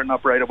festivals starting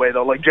up right away,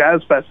 though. Like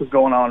Jazz Fest is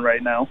going on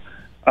right now.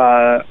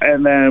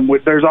 And then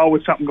there's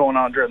always something going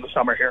on during the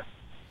summer here.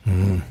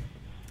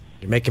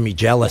 You're making me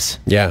jealous.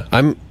 Yeah,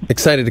 I'm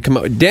excited to come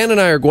out. Dan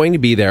and I are going to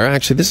be there.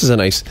 Actually, this is a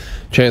nice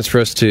chance for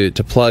us to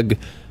plug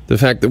the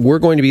fact that we're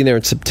going to be there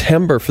in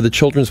September for the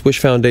Children's Wish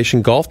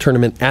Foundation golf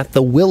tournament at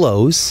the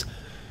Willows.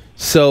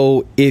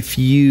 So if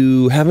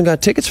you haven't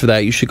got tickets for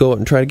that, you should go out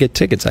and try to get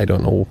tickets. I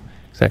don't know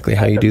exactly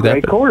how you do that.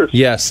 Great course.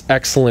 Yes,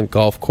 excellent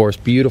golf course,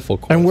 beautiful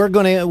course. And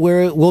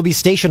we'll be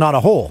stationed on a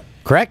hole,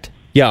 correct?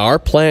 Yeah, our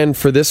plan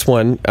for this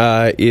one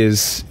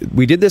is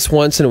we did this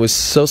once and it was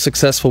so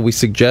successful we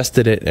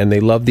suggested it and they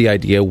loved the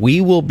idea.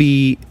 We will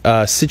be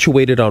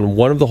situated on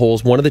one of the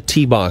holes, one of the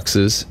tee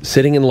boxes,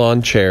 sitting in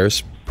lawn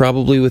chairs,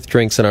 probably with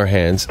drinks in our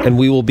hands, and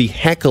we will be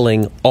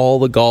heckling all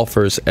the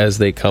golfers as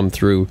they come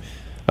through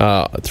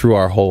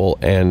our hole,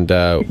 and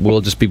we'll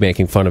just be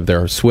making fun of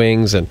their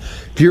swings. And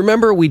do you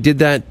remember we did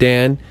that,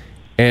 Dan?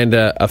 And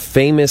a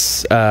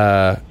famous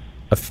was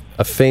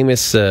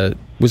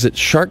it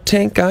Shark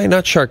Tank guy?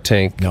 Not Shark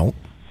Tank. No.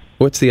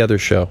 What's the other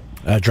show?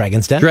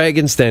 Dragon's Den.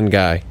 Dragon's Den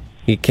guy.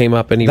 He came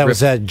up and he was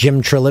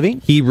Jim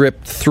Treliving. He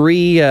ripped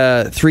three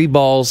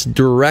balls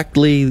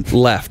directly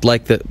left,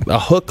 like a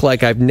hook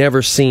like I've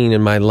never seen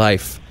in my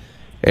life,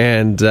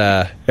 and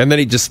then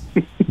he just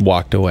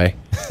walked away.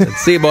 Said,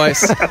 "See you,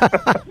 boys."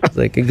 It's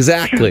like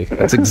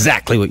that's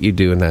exactly what you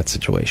do in that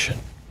situation.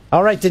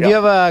 All right. Did you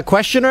have a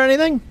question or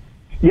anything?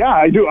 Yeah,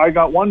 I do. I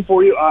got one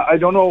for you. I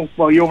don't know.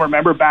 Well, you'll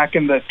remember back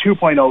in the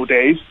 2.0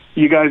 days,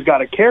 you guys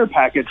got a care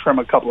package from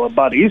a couple of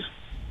buddies.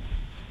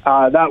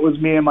 That was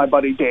me and my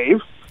buddy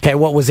Dave. Okay,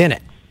 what was in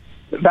it?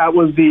 That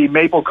was the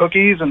maple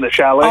cookies and the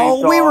chalet.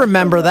 Oh, we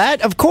remember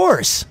that. Of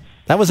course.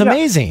 That was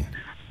amazing.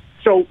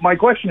 So my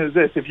question is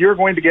this. If you're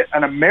going to get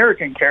an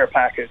American care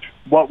package,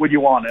 what would you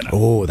want in it?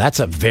 Oh, that's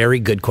a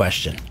very good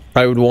question.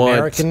 I would want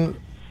American.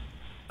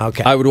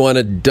 Okay. I would want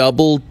a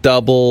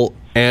double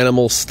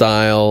animal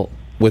style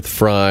with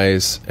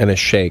fries and a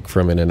shake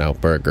from In-N-Out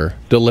Burger,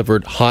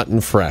 delivered hot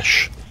and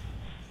fresh.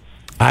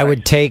 I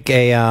would take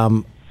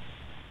a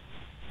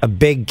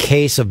big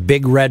case of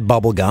Big Red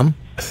bubble gum.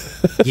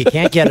 You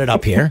can't get it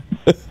up here.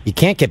 You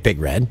can't get Big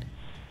Red.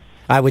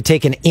 I would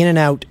take an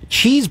In-N-Out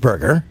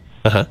cheeseburger.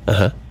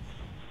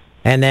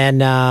 And then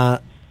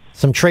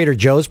some Trader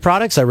Joe's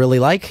products I really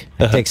like.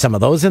 I'd take some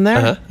of those in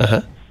there.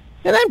 And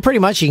then pretty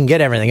much you can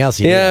get everything else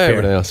you need. Yeah,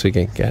 everything else we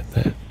can get.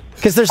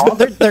 Because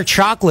their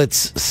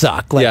chocolates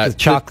suck. Like the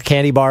chocolate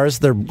candy bars,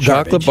 they're garbage.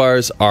 Chocolate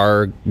bars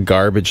are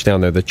garbage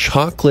down there. The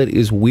chocolate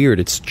is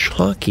weird. It's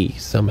chalky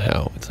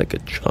somehow. It's like a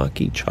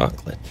chalky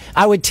chocolate.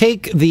 I would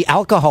take the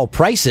alcohol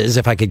prices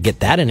if I could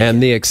get that in it.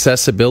 And the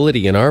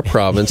accessibility in our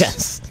province.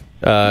 Yes.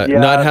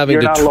 Not having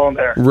you're to not alone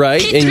there.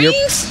 Right?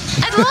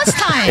 At last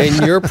time.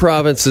 In your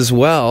province as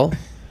well.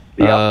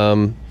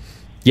 Yeah.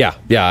 Yeah,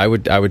 I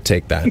would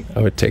take that.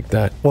 I would take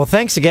that. Well,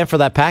 thanks again for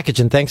that package,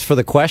 and thanks for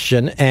the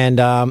question,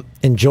 and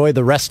enjoy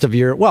the rest of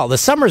your... Well, the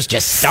summer's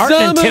just starting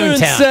in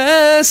Toontown.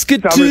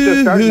 Saskatoon. Summer's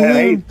just starting.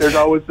 Hey, there's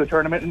always the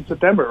tournament in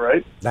September,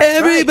 right? That's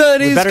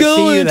Everybody's right. We better see you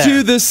going there.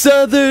 to the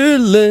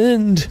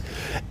Sutherland.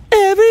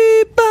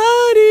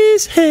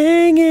 Everybody's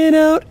hanging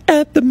out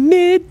at the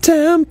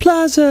Midtown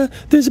Plaza.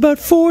 There's about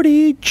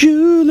 40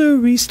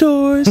 jewelry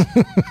stores.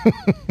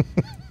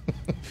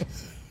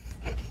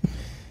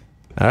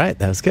 All right,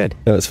 that was good.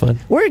 That was fun.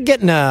 We're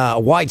getting a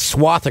wide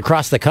swath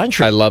across the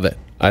country. I love it.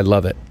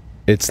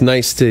 It's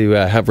nice to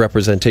have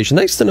representation.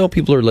 Nice to know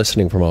people are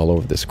listening from all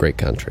over this great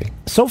country.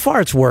 So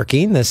far, it's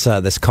working,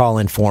 this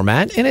call-in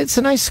format, and it's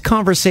a nice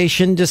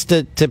conversation just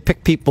to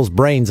pick people's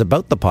brains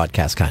about the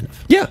podcast, kind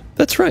of. Yeah,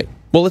 that's right.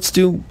 Well, let's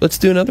do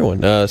another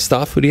one.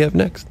 Staff, who do you have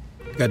next?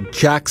 Got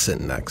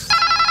Jackson next.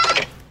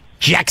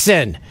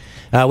 Jackson.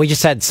 We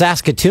just had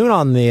Saskatoon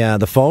on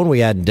the phone. We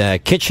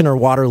had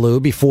Kitchener-Waterloo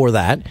before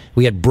that.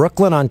 We had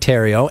Brooklyn,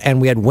 Ontario, and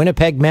we had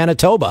Winnipeg,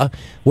 Manitoba.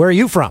 Where are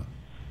you from?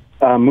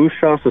 Moose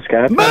Jaw,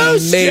 Saskatchewan.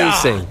 Moose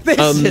Jaw! Amazing. This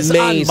is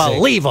Amazing.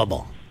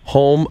 unbelievable.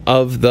 Home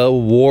of the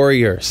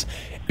Warriors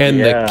and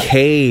the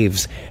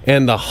caves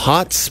and the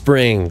hot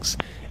springs.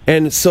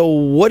 And so,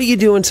 what are you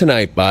doing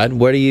tonight, bud?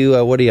 What are you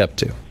up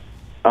to?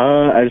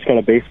 I just got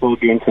a baseball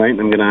game tonight, and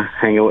I'm gonna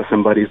hang out with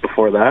some buddies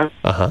before that.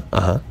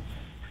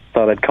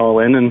 Thought I'd call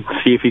in and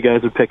see if you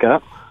guys would pick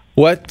up.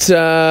 What you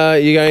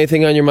got?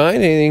 Anything on your mind?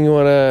 Anything you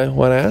want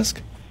to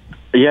ask?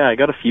 Yeah, I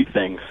got a few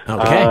things.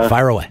 Okay,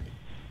 fire away.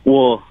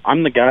 Well,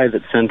 I'm the guy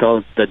that sent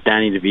all the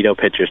Danny DeVito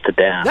pictures to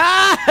Dan.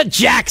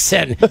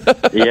 Jackson.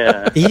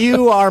 Yeah.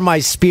 You are my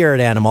spirit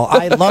animal.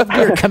 I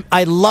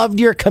loved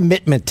your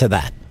commitment to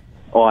that.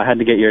 Oh, I had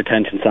to get your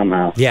attention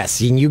somehow. Yes,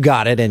 and you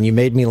got it, and you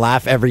made me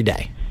laugh every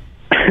day.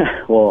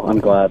 Well, I'm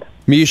glad.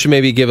 You should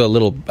maybe give a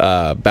little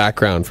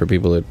background for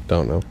people that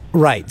don't know.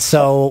 Right.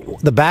 So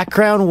the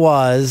background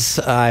was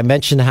I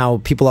mentioned how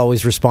people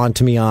always respond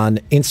to me on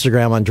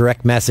Instagram on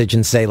direct message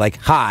and say, like,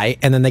 hi,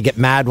 and then they get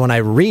mad when I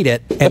read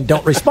it and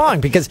don't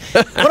respond because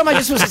what am I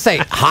just supposed to say?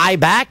 Hi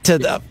back to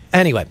the...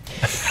 Anyway,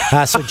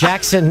 so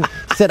Jackson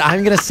said,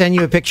 I'm going to send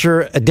you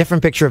a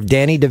different picture of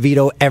Danny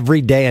DeVito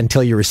every day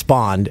until you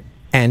respond.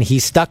 And he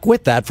stuck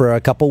with that for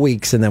a couple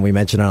weeks, and then we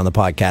mentioned it on the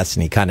podcast,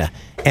 and he kind of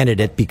ended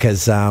it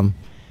because...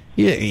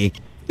 you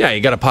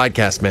got a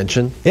podcast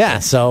mention. Yeah,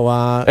 so...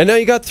 and now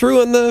you got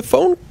through on the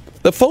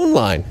phone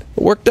line.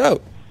 It worked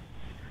out.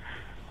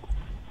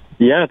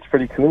 Yeah, it's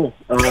pretty cool.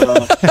 Sounds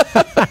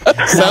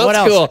what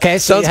else? cool. Okay,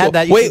 so Sounds you had cool.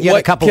 that. You Wait, had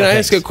a couple can of I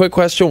things. ask a quick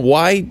question?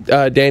 Why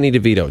Danny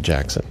DeVito,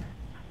 Jackson?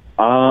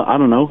 I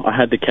don't know. I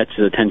had to catch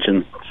his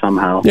attention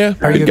somehow. Yeah.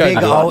 Are you a big...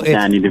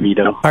 Danny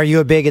DeVito. Are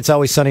you a big It's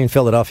Always Sunny in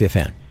Philadelphia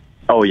fan?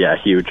 Oh, yeah,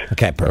 huge.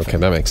 Okay, perfect. Okay,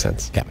 that makes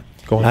sense. Okay.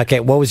 Go on. Okay,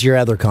 what was your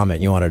other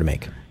comment you wanted to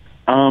make?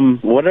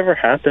 Whatever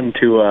happened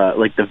to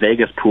the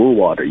Vegas pool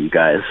water you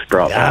guys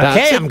brought back?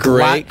 Okay, That's a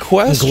great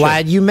question. I'm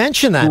glad you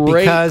mentioned that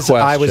Great because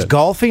I was question.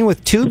 golfing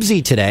with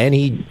Tubesy today, and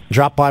he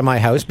dropped by my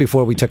house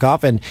before we took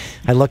off, and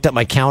I looked at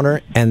my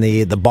counter, and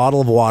the bottle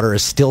of water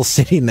is still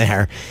sitting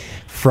there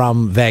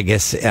from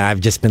Vegas. I've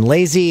just been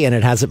lazy, and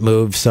it hasn't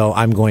moved, so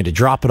I'm going to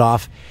drop it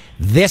off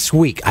this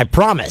week. I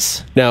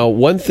promise. Now,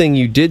 one thing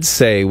you did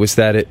say was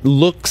that it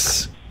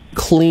looks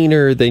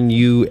cleaner than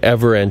you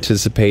ever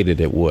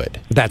anticipated it would.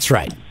 That's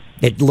right.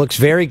 It looks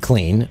very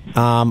clean.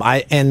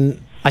 I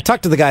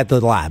talked to the guy at the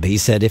lab. He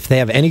said if they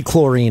have any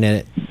chlorine in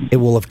it, it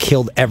will have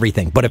killed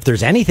everything. But if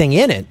there's anything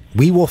in it,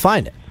 we will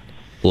find it.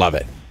 Love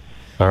it.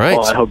 All right.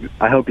 Well,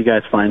 I hope you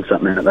guys find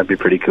something in it. That'd be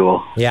pretty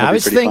cool. Yeah, I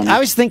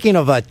was thinking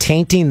of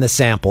tainting the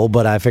sample,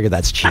 but I figured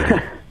that's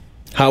cheating.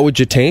 How would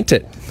you taint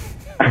it?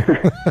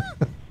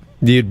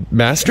 Do you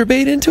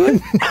masturbate into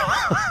it?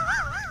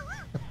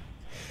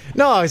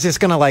 No, I was just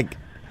gonna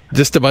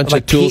just a bunch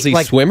of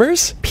toolsy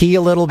swimmers? Pee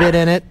a little bit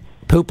in it,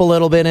 poop a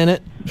little bit in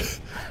it.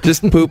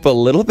 Just poop a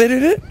little bit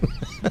in it?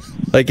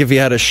 Like if you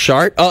had a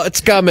shark? Oh,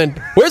 it's coming.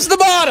 Where's the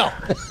bottle?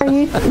 Are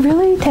you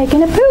really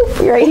taking a poop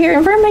right here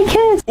in front of my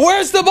kids?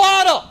 Where's the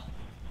bottle?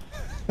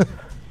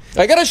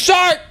 I got a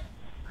shark.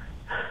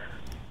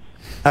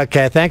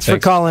 Okay, thanks for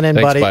calling in,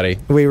 buddy.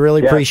 We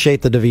really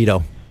appreciate the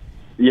DeVito.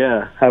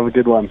 Yeah, have a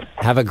good one.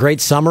 Have a great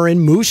summer in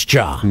Moose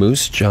Jaw.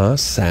 Moose Jaw,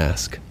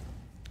 Sask.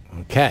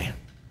 Okay.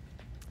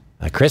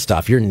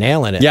 Christoph, you're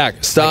nailing it. Yeah,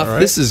 Stoff, right.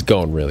 This is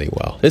going really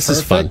well. This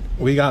is fun.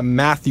 We got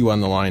Matthew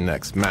on the line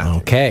next.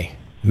 Matthew. Okay.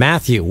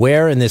 Matthew,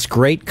 where in this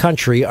great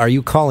country are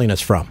you calling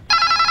us from?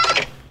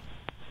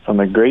 From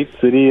the great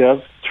city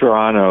of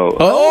Toronto.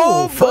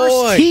 Oh,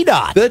 first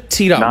T-Dot. The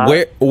T-Dot.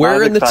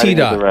 Where in the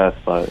T-Dot? The rest,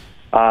 but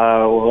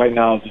right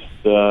now, just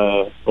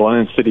one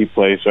in City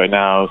Place right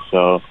now.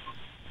 So.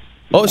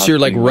 Oh, so you're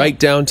like right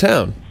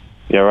downtown.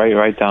 Yeah,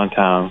 right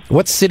downtown.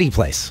 What's City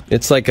Place?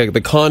 It's like the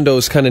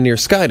condos kind of near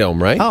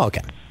Skydome, right? Oh, okay.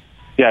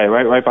 Yeah,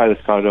 right by the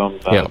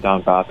Skydome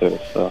down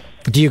Bathurst. So.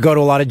 Do you go to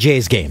a lot of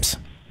Jays games?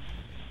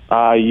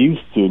 I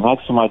used to, not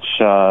so much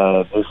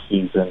this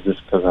season,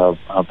 just because of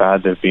how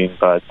bad they've been.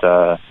 But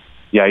I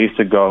used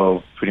to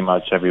go pretty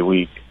much every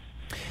week.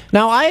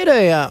 Now,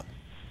 I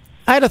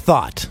had a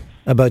thought.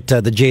 about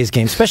the Jays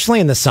game, especially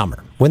in the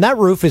summer. When that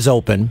roof is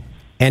open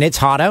and it's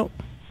hot out,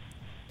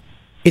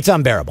 it's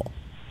unbearable.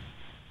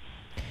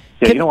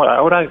 Yeah, you know what?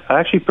 I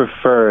actually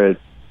prefer it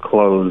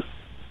closed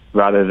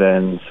rather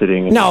than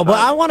sitting. No, but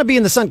I want to be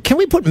in the sun. Can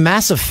we put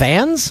massive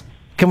fans?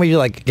 Can we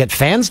get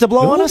fans to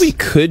blow on us? What we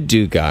could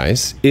do,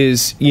 guys,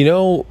 is you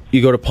go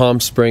to Palm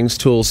Springs,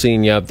 Tulsi,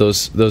 and you have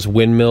those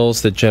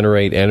windmills that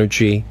generate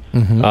energy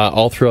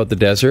all throughout the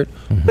desert.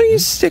 Why don't you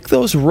stick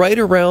those right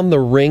around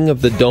the ring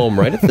of the dome,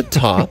 right at the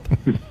top?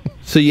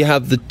 So you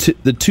have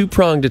the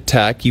two-pronged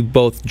attack. You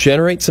both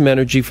generate some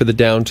energy for the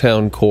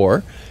downtown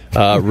core,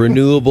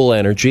 renewable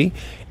energy,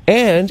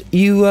 and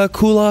you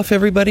cool off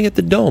everybody at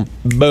the dome.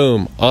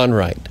 Boom, on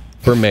right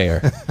for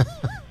mayor.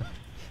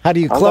 How do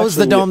you close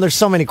the dome? There's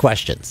so many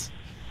questions.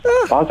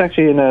 I was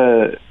actually in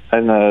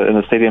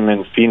a stadium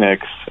in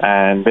Phoenix,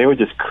 and they were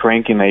just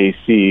cranking the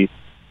AC.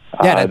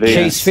 Yeah, at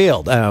Chase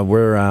Field,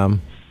 where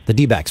the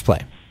D-backs play.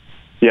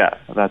 Yeah,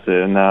 that's it.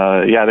 And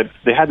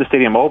they had the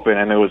stadium open,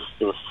 and it was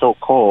so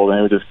cold, and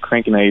they were just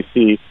cranking the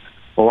AC.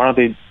 Well, why don't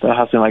they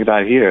have something like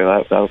that here?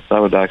 That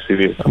would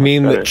actually be. I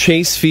mean, the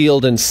Chase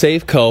Field and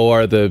Safeco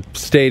are the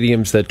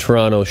stadiums that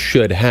Toronto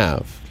should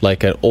have,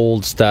 like an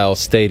old-style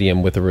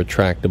stadium with a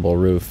retractable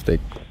roof.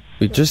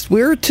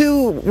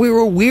 We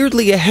were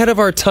weirdly ahead of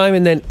our time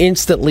and then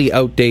instantly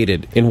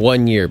outdated in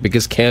 1 year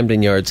because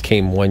Camden Yards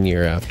came 1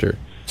 year after.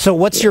 So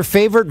what's your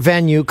favorite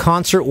venue,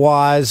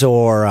 concert-wise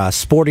or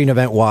sporting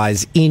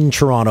event-wise, in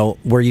Toronto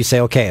where you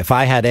say, okay, if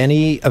I had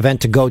any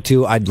event to go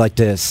to, I'd like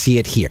to see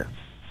it here?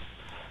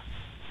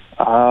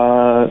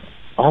 I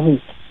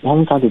haven't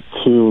gone to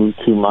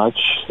too much.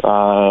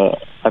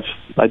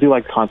 I do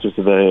like concerts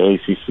of the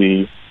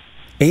ACC.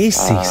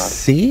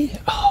 ACC?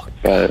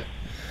 But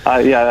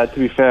to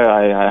be fair,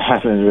 I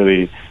haven't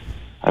really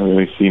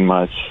seen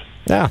much.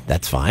 Yeah,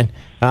 that's fine.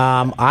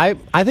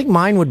 I think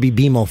mine would be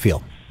BMO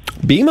Field.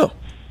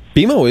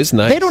 BMO is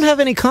nice. They don't have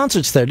any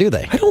concerts there, do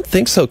they? I don't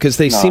think so, because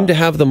they seem to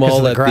have them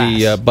all at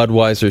the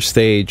Budweiser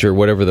stage or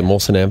whatever the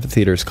Molson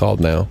Amphitheater is called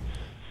now.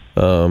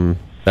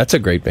 That's a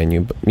great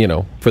venue,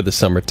 for the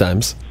summer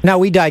times. Now,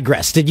 we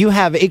digress. Did you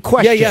have a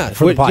question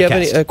for the podcast? Do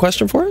you have a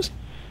question for us?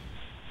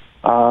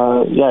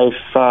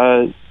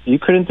 If you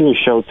couldn't do a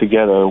show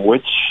together,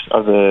 which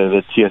of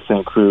the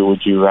TSN crew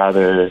would you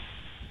rather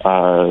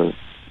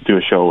do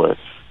a show with?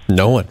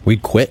 No one.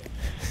 We'd quit.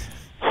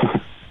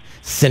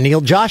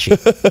 Sunil Joshi.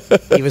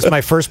 He was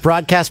my first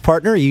broadcast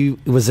partner. He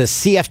was a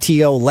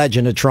CFTO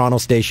legend at Toronto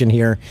station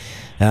here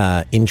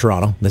in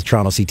Toronto, the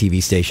Toronto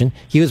CTV station.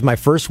 He was my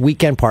first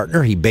weekend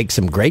partner. He baked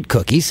some great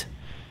cookies.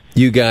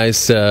 You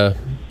guys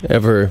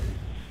ever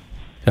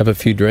have a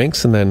few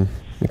drinks and then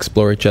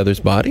explore each other's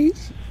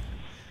bodies?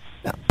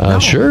 No.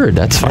 Sure,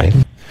 that's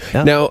fine.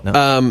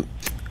 No.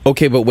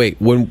 Okay, but wait.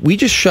 When we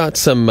just shot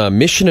some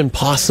Mission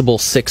Impossible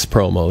 6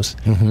 promos,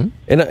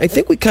 and I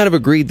think we kind of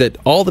agreed that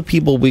all the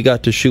people we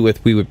got to shoot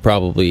with, we would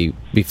probably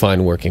be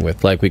fine working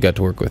with. Like, we got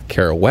to work with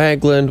Kara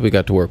Wagland, we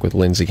got to work with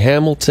Lindsay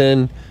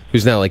Hamilton,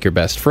 who's now like your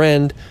best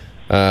friend.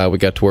 We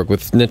got to work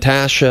with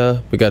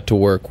Natasha, we got to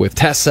work with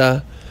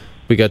Tessa,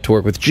 we got to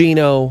work with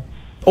Gino.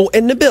 Oh,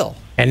 and Nabil.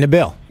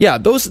 Yeah,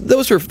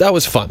 that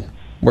was fun.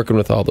 Working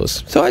with all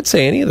those. So I'd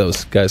say any of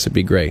those guys would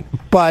be great.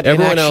 But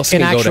everyone else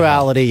in can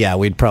actuality, yeah,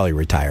 we'd probably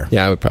retire.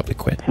 Yeah, I would probably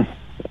quit.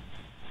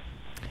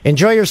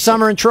 Enjoy your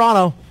summer in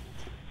Toronto.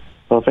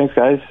 Well, thanks,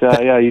 guys.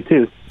 You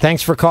too.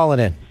 Thanks for calling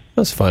in.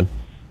 That was fun.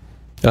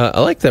 I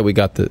like that we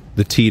got the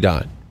teed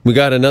on. We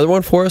got another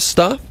one for us,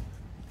 Stoff?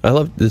 I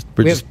love this.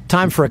 We have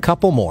time for a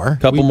couple more.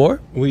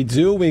 We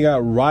do. We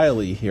got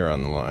Riley here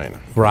on the line.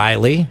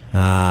 Riley.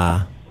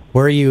 Where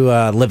are you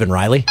living,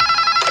 Riley?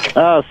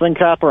 St.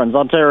 Catharines,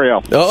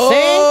 Ontario.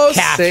 Oh,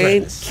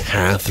 St.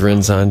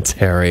 Catharines,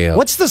 Ontario.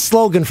 What's the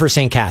slogan for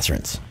St.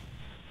 Catharines?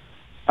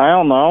 I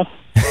don't know.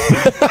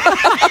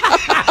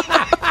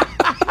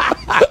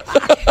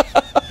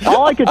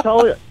 All I can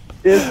tell you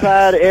is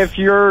that if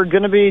you're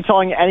going to be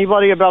telling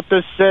anybody about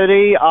this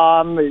city,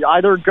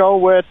 either go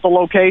with the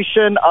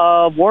location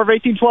of War of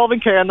 1812 in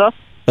Canada.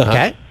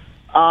 Okay.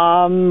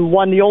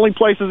 One of the only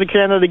places in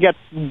Canada to get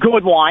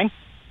good wine.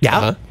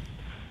 Yeah.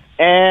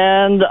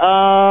 And,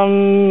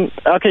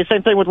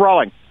 same thing with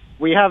rowing.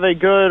 We have a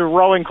good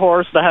rowing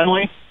course, the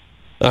Henley.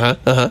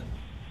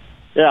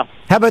 Yeah.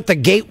 How about the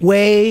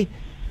gateway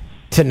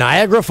to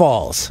Niagara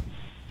Falls?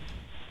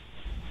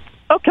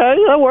 Okay,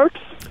 that works.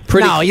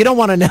 No, you don't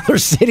want another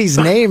city's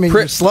name in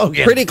your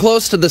slogan. Pretty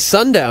close to the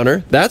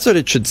Sundowner. That's what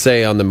it should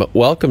say on the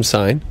welcome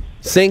sign.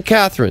 St.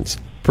 Catharines.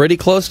 Pretty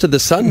close to the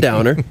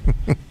Sundowner.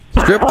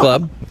 Strip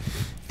club.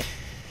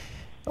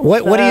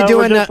 What are you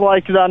doing? Just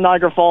like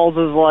Niagara Falls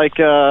is like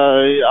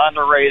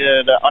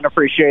underrated,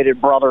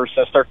 unappreciated brother or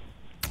sister.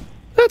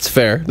 That's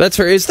fair.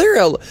 Is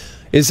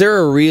there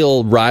a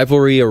real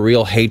rivalry, a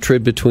real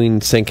hatred between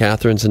St.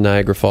 Catharines and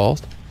Niagara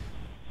Falls?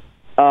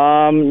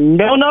 No,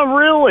 not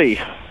really.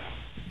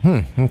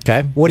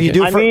 Okay. What do you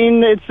do? I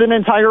mean, it's an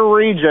entire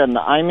region.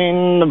 I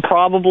mean,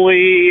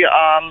 probably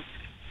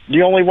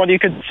the only one you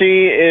could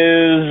see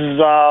is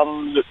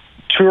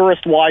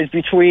tourist-wise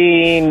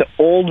between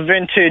old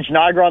vintage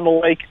Niagara on the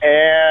Lake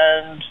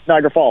and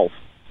Niagara Falls.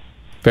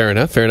 Fair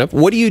enough.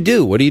 What do you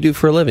do? What do you do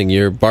for a living?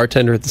 You're a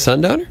bartender at the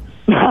Sundowner?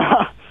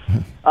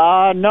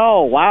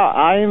 No. Wow.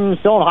 I'm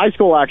still in high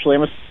school, actually.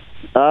 I'm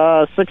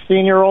a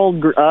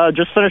 16-year-old.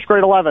 Just finished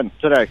grade 11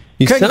 today.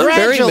 You sound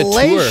very mature.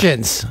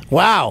 Congratulations.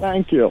 Wow.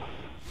 Thank you.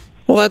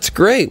 Well, that's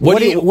great.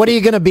 What are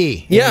you going to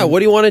be? Yeah, what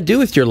do you want to do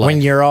with your life?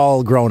 When you're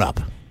all grown up?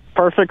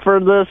 Perfect for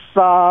this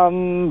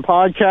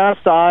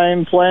podcast.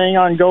 I'm planning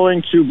on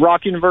going to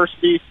Brock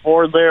University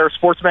for their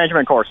sports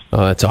management course.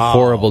 Oh, that's a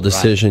horrible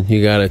decision.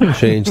 You got to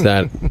change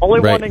that. Only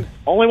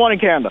one in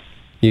Canada.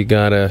 You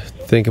got to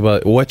think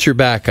about what's your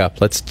backup.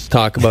 Let's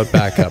talk about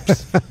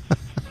backups.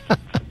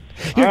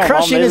 You're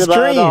crushing his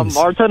dreams.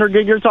 That bartender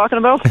gig you're talking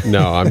about?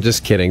 No, I'm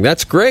just kidding.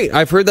 That's great.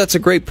 I've heard that's a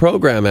great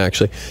program,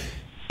 actually.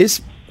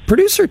 Is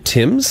producer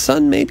Tim's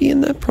son maybe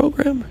in that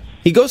program?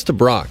 He goes to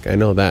Brock, I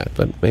know that,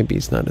 but maybe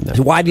he's not in that.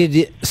 Why did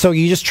you? So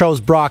you just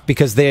chose Brock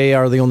because they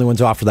are the only ones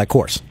who offer that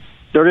course?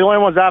 They're the only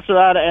ones after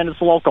that, and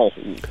it's local.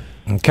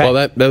 Okay.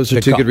 Well, those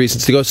are two good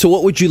reasons to go. So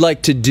what would you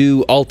like to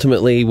do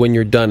ultimately when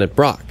you're done at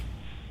Brock?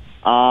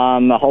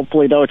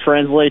 Hopefully, though,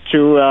 translate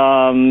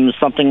to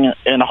something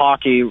in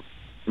hockey,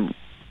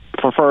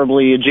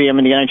 preferably a GM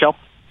in the NHL.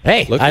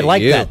 Hey, I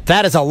like that.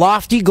 That is a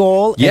lofty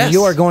goal, and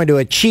you are going to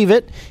achieve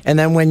it. And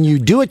then when you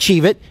do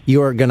achieve it,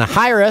 you are going to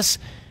hire us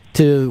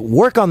to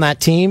work on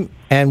that team,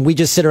 and we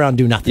just sit around and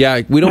do nothing.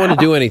 Yeah, we don't want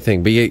to do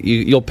anything, but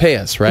you'll pay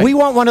us, right? We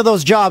want one of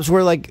those jobs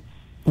where, like,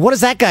 what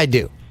does that guy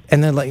do?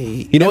 And then, like,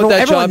 you know what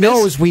that job everyone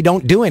knows we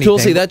don't do anything.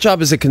 Tulsi, that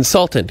job is a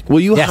consultant. Will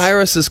you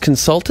hire us as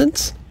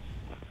consultants?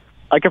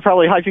 I could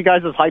probably hype you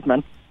guys as hype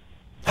men.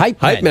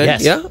 Hype men,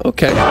 yes. Yeah,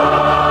 okay.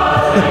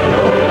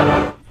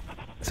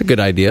 That's a good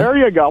idea. There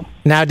you go.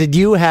 Now, did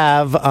you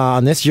have,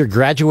 on this, your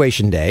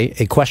graduation day,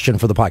 a question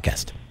for the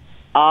podcast?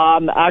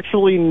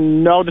 Actually,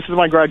 no, this is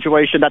my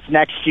graduation. That's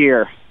next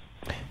year.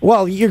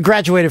 Well, you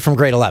graduated from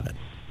grade 11.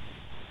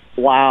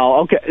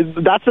 Wow, okay.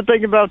 That's the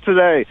thing about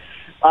today.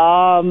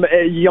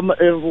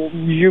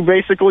 You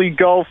basically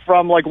go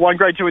from, like, one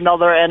grade to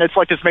another, and it's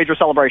like this major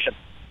celebration.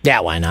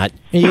 Yeah, why not?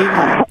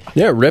 Yeah,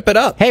 rip it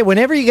up. Hey,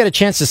 whenever you get a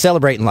chance to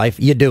celebrate in life,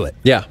 you do it.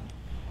 Yeah.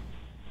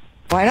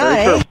 Why not,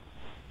 eh?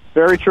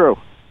 Very true.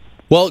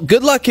 Well,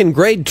 good luck in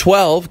grade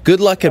 12.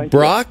 Good luck at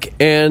Brock.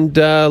 And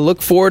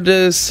look forward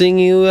to seeing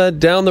you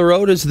down the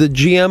road as the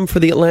GM for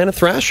the Atlanta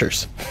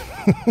Thrashers.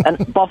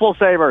 And Buffalo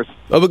Sabres.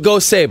 Oh, but go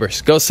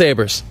Sabres. Go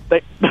Sabres.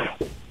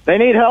 They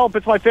need help.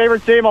 It's my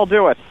favorite team. I'll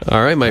do it.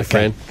 All right, my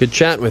friend. Good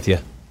chatting with you.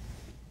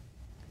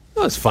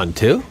 That was fun,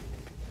 too.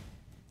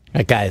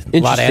 That guy,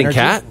 interesting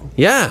cat.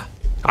 Yeah.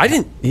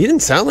 He didn't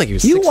sound like he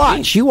was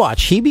 16. You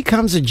watch. He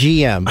becomes a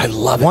GM. I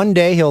love it. One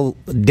day he'll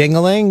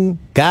ding-a-ling.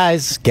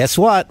 Guys, guess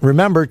what?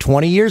 Remember,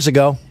 20 years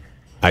ago.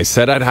 I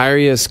said I'd hire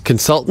you as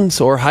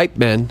consultants or hype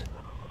men,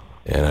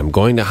 and I'm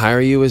going to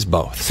hire you as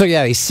both. So,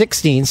 yeah, he's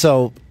 16.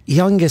 So,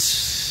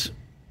 youngest,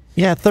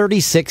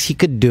 36. He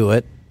could do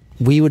it.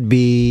 We would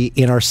be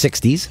in our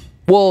 60s.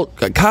 Well,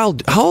 how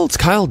old's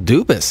Kyle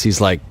Dubas? He's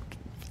like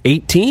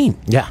 18.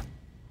 Yeah.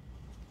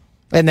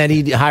 And then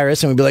he'd hire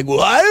us, and we'd be like,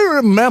 well, I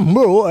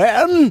remember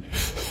when.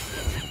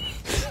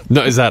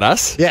 No, is that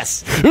us?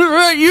 Yes.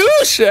 You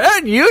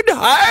said you'd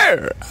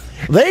hire.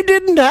 They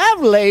didn't have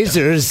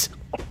lasers.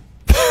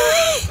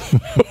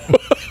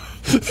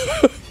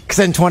 Because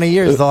in 20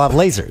 years, they'll have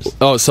lasers.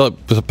 Oh, so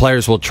the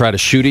players will try to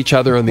shoot each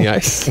other on the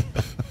ice?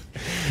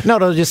 No,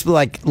 they'll just be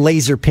like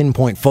laser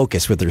pinpoint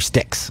focus with their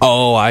sticks.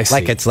 Oh, I see.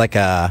 Like it's like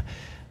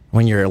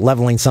when you're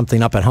leveling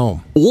something up at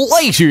home.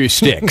 Laser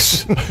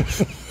sticks.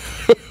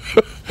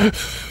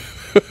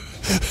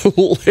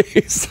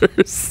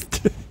 Laser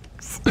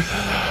sticks.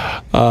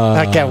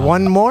 Okay,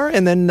 one more,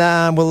 and then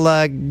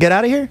we'll get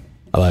out of here.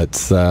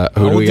 Let's.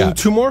 Who do we got?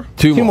 Two more.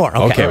 Two more.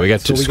 Okay, we got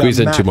to squeeze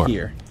in two more.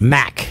 Here.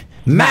 Mac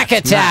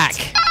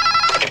attack.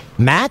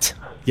 Matt?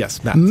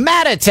 Yes, Matt.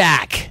 Matt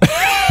attack.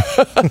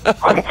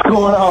 What's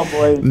going on,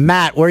 boys?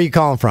 Matt, where are you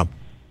calling from?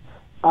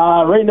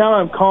 Right now,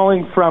 I'm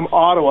calling from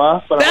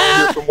Ottawa, but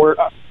I'm here from work.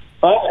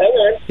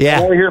 Yeah.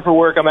 I'm over here for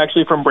work. I'm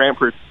actually from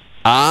Brantford.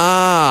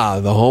 Ah,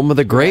 the home of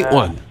the great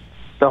one.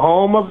 The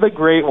home of the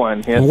great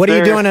one. Yes, what are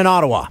you doing in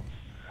Ottawa?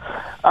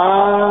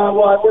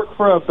 Well, I work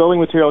for a building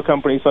material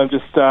company, so I'm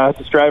just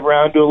drive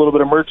around, do a little bit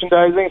of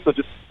merchandising, so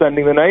just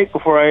spending the night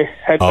before I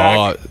head back.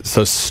 Oh,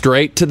 so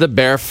straight to the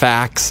bare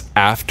facts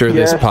after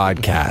this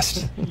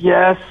podcast.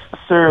 Yes,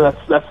 sir.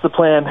 That's the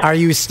plan. Are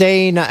you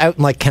staying out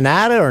in like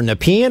Canada or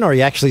Nepean, or are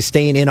you actually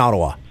staying in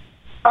Ottawa?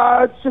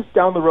 It's just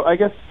down the road. I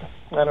guess,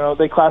 I don't know,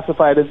 they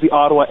classify it as the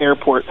Ottawa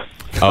airport.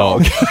 Oh,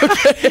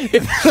 okay.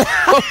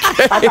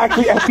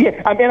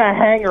 I'm in a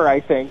hangar,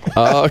 I think.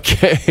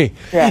 Okay.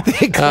 Yeah.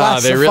 They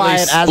classify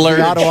it as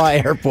the Ottawa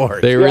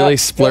Airport. They really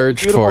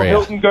splurged Beautiful for you.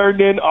 Hilton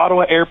Garden Inn,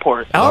 Ottawa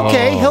Airport.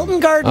 Okay, Hilton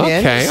Garden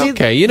Inn.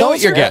 Okay. You know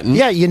what you're getting.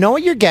 Yeah, you know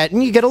what you're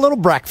getting. You get a little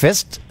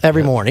breakfast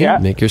every morning. Yeah.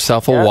 Make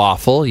yourself a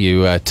waffle.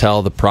 You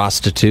tell the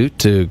prostitute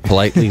to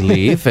politely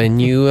leave,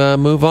 and you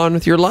move on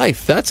with your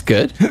life. That's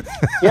good.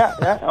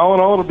 Yeah. All in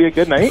all, it'll be a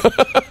good night.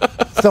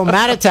 So,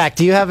 Matt Attack,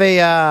 do you have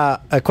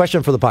a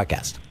question for the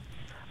podcast?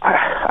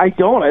 I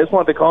don't. I just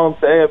wanted to call and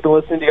say I've been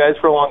listening to you guys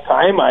for a long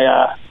time.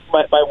 My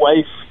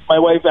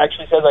wife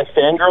actually says I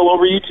fangirl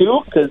over you too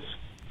because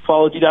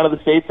followed you down to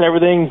the States and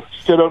everything.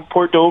 Stood out in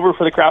Port Dover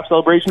for the craft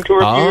celebration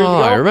tour a few years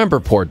ago. I remember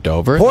Port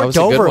Dover. Port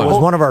Dover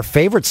was one of our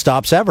favorite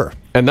stops ever.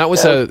 And that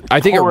was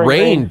I think it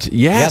rained.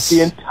 Yes.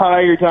 The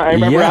entire time. I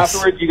remember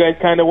afterwards you guys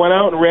kind of went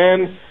out and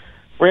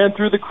ran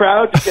through the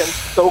crowd just getting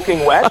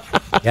soaking wet.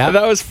 Yeah,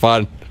 that was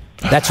fun.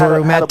 That's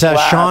where we met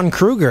Sean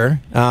Kruger,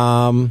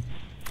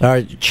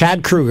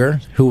 Chad Kruger,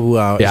 who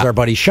is our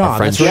buddy Sean. Our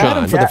friend That's where we met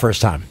Sean. him for the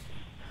first time.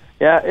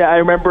 Yeah, I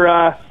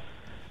remember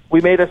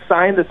we made a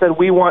sign that said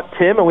 "We want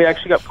Tim," and we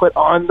actually got put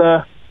on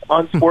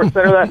Sports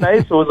Center that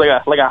night. So it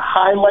was like a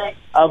highlight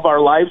of our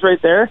lives right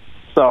there.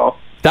 So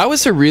that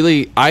was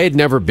I had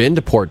never been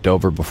to Port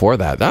Dover before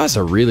that. That was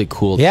a really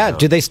cool town.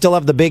 Do they still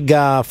have the big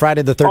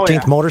Friday the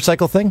 13th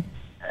motorcycle thing?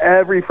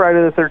 Every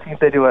Friday the 13th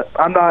they do it.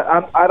 I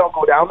don't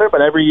go down there,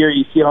 but every year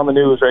you see it on the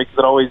news, right? Because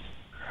it always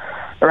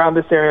around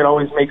this area it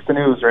always makes the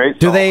news, right?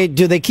 Do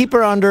they keep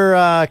her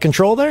under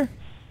control there?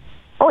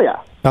 Oh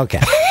yeah. Okay.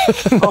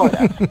 Oh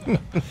yeah.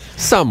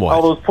 Somewhat.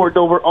 All those Port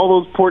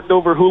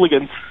Dover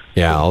hooligans.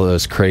 Yeah, all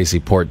those crazy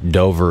Port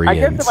Doverians. I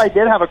guess if I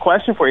did have a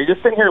question for you,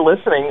 just sitting here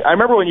listening, I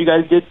remember when you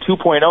guys did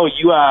 2.0,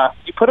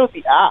 you put out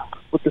the app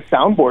with the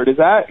soundboard. Is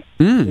that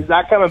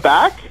coming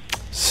back?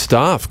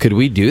 Stuff. Could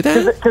we do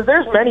that? Because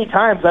there's many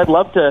times I'd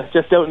love to,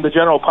 just out in the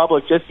general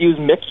public, just use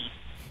Mickey.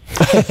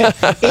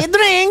 He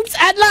drinks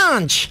at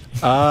lunch.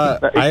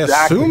 I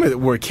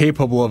assume we're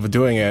capable of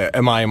doing it.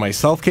 Am I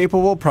myself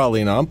capable?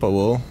 Probably not, but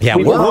we'll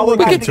look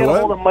get into a it.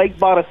 hold of Mike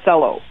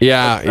Botticello.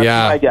 Yeah.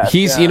 my guess,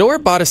 He's. You know where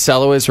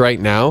Botticello is right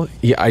now?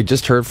 I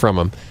just heard from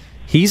him.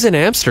 He's in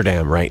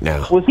Amsterdam right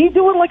now. Was he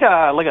doing like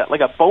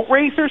a boat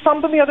race or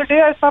something the other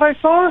day? I thought I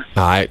saw.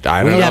 I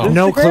don't know. We have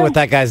no clue what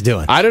that guy's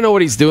doing. I don't know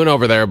what he's doing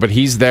over there, but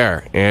he's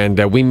there,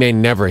 and we may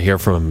never hear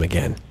from him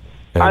again.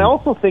 I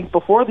also think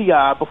before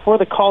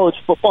the college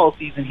football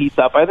season heats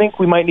up, I think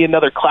we might need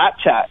another clap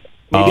chat.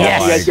 Maybe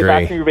after you guys get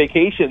back from your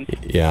vacation.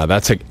 Yeah,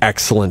 that's an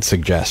excellent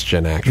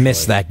suggestion, actually.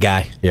 Miss that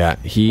guy. Yeah,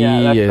 he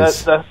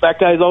is. That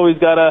guy's always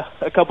got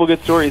a couple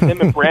good stories,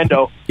 him and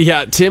Brando.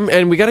 Yeah, Tim,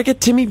 and we got to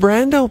get Timmy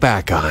Brando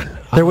back on.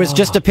 There was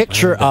just a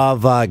picture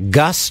of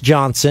Gus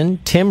Johnson,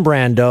 Tim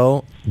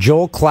Brando,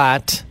 Joel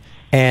Klatt,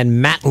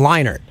 and Matt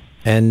Leinart.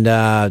 And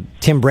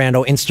Tim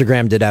Brando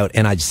Instagrammed it out,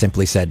 and I just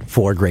simply said,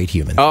 4 great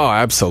humans. Oh,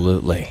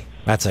 absolutely.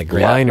 That's a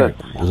great Leinart,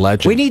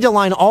 legend. We need to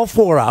line all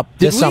 4 up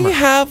this summer. Did we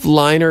have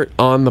Leinart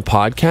on the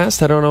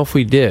podcast? I don't know if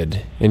we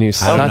did. And he's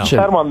I had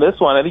him on this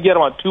one. I think you had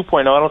him on 2.0.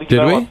 I don't think you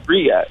had him on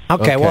 3 yet.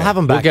 Okay, we'll have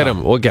him back.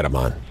 We'll get him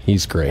on.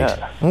 He's great.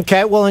 Yeah.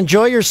 Okay, well,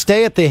 enjoy your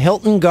stay at the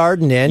Hilton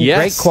Garden Inn. Yes.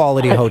 Great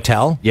quality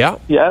hotel. Yeah.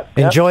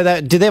 Enjoy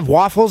that. Do they have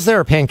waffles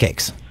there or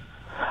pancakes?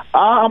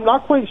 I'm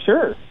not quite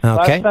sure.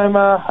 Okay. Last time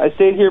I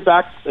stayed here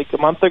back like a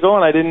month ago,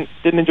 and I didn't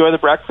enjoy the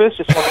breakfast.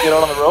 Just wanted to get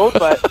out on the road.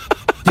 But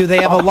do they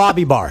have a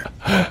lobby bar?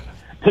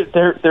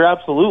 There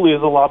absolutely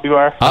is a lobby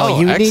bar. Oh,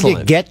 you need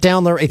to get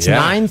down there. It's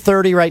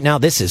 9:30 right now.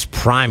 This is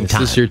prime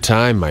time. This is your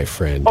time, my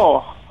friend.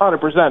 Oh,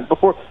 100%.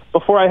 Before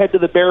I head to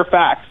the bare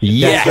facts.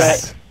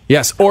 Yes.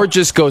 Yes, or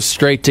just go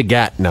straight to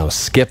Gatineau.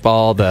 Skip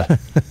all the...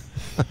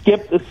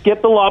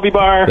 Skip the lobby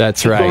bar.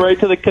 That's right. Go right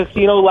to the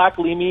Casino Lac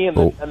Limi and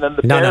then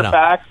the bare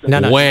facts.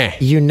 No.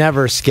 You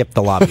never skip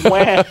the lobby.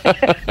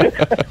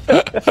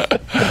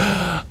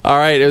 All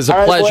right, it was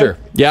a pleasure. Boy.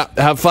 Yeah,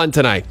 have fun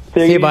tonight.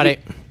 See you, buddy.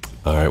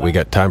 All right, we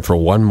got time for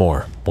one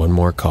more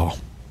call.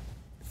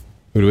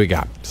 Who do we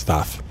got?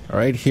 Stuff. All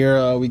right,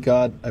 here we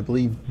got, I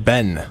believe,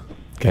 Ben.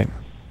 Okay.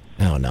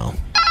 Oh, no.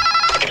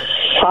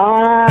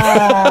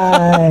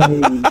 Hi,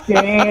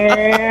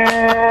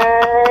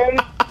 Dan.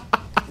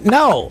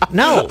 No.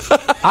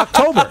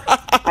 October.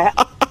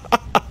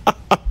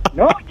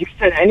 No, you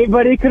said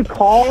anybody could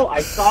call. I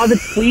saw the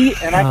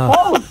tweet and I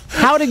called.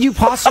 How did you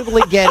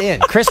possibly get in?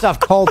 Christoph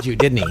called you,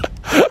 didn't he?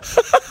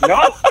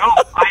 No,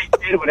 I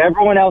did what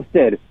everyone else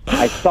did.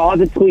 I saw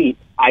the tweet.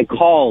 I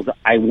called.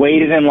 I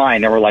waited in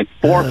line. There were like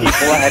 4 people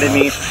ahead of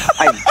me.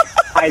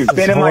 I've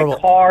been in my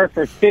car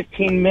for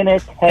 15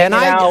 minutes hanging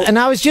out. And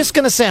I was just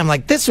going to say, I'm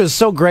like, this was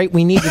so great.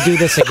 We need to do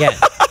this again.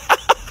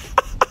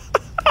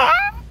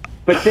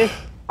 But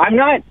I'm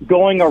not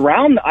going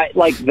around.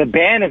 The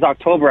ban is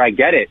October. I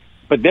get it.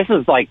 But this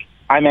is like,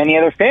 I'm any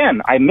other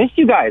fan. I miss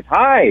you guys.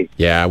 Hi.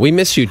 Yeah, we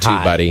miss you too,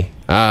 buddy.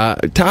 How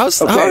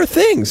are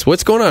things?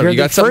 What's going on? You're you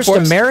got the first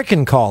something for us?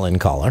 American call-in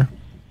caller.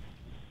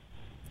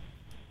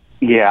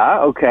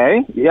 Yeah,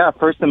 okay. Yeah,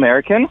 first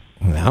American.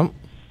 Yeah.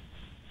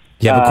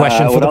 You have a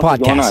question for the what else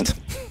is going on? podcast.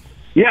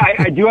 Yeah,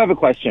 I do have a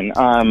question.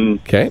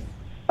 Okay.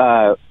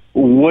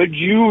 Would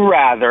you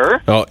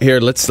rather... Oh, here,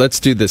 let's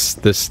do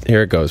this.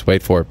 Here it goes.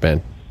 Wait for it,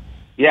 Ben.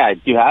 Yeah,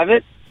 do you have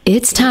it?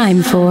 It's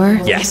time for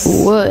Yes.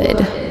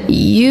 Would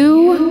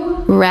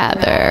You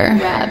Rather?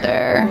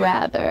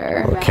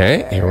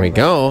 Okay, here we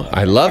go.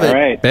 I love it. All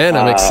right. Ben,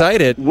 I'm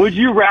excited. Would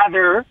you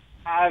rather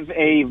have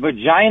a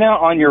vagina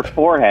on your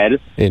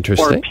forehead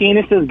Interesting. or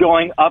penises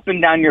going up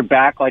and down your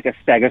back like a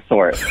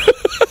stegosaurus?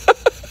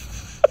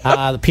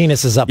 The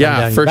penis is up and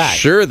down for your back.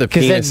 sure the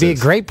Because penis that'd be a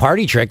is. great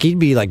party trick. You'd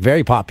be like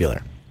very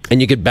popular.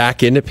 And you could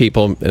back into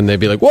people, and they'd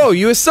be like, "Whoa,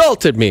 you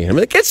assaulted me!" I'm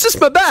like, "It's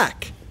just my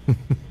back."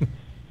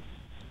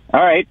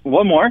 All right,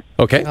 one more.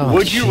 Okay. Oh,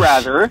 Would you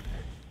rather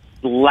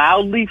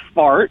loudly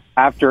fart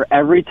after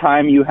every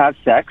time you have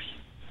sex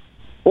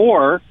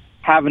or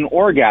have an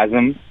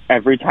orgasm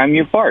every time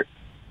you fart?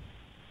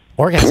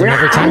 Orgasm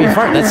every time you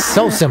fart. That's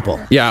so simple.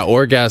 Yeah,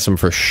 orgasm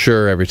for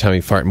sure every time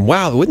you fart. And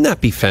wow, wouldn't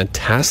that be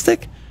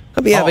fantastic?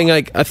 I'd be having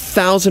like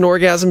 1,000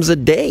 orgasms a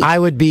day. I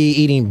would be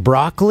eating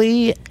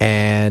broccoli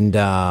and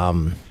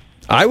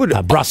I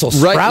would Brussels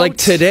sprouts. Right, like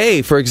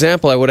today, for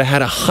example, I would have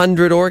had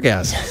 100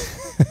 orgasms.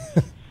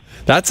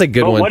 That's a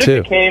good But one what too.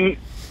 if it came?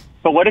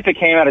 But what if it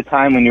came at a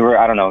time when you were,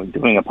 I don't know,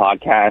 doing a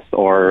podcast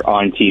or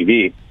on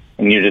TV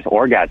and you just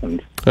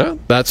orgasmed? Well,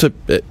 that's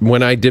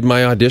when I did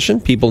my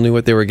audition, people knew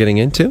what they were getting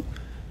into.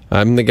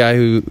 I'm the guy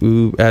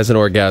who has an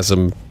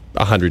orgasm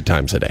 100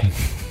 times a day.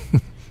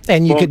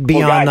 And you could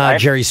be on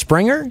guys, Jerry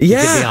Springer. You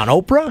could be on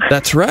Oprah.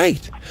 That's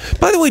right.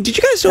 By the way, did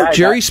you guys know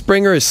Jerry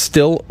Springer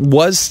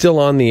was still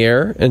on the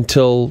air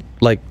until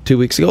like 2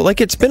 weeks ago?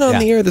 Like it's been on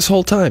the air this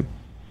whole time.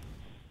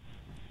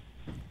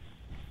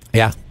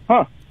 Yeah.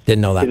 Huh.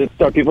 Didn't know that.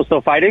 Are people still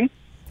fighting?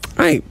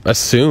 I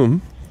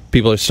assume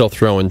people are still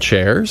throwing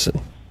chairs and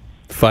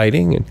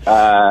fighting. And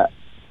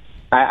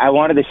I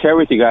wanted to share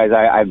with you guys.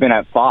 I've been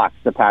at Fox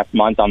the past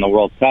month on the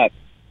World Cup,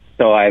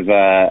 so I've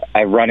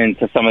run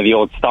into some of the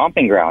old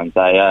stomping grounds.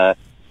 I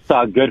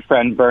saw a good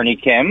friend Bernie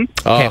Kim.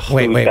 Okay,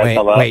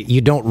 wait. You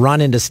don't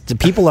run into...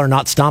 people are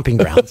not stomping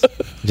grounds,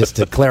 just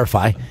to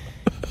clarify.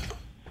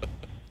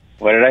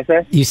 What did I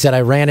say? You said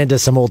I ran into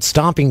some old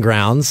stomping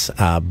grounds.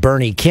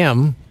 Bernie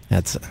Kim.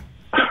 That's...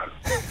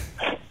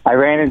 I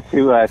ran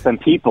into some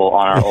people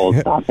on our old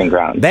stomping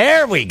grounds.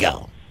 There we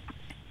go.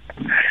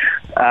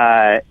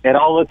 It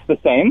all looks the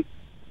same.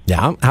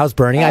 Yeah. How's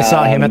Bernie? I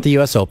saw him at the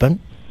U.S. Open.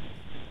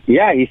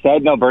 Yeah, he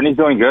said, no, Bernie's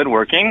doing good,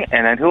 working.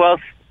 And then who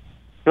else?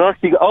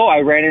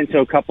 I ran into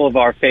a couple of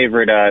our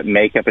favorite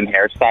makeup and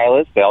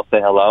hairstylists. They all say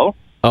hello.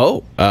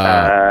 Oh.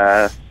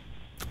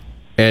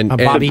 And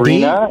Bobby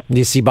Sabrina. D? Do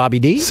you see Bobby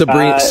D?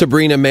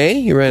 Sabrina May?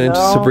 You ran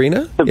into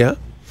Sabrina? Yeah.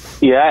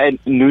 Yeah, and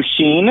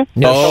Nusheen.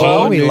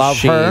 We love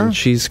her.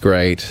 She's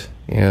great.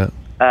 Yeah.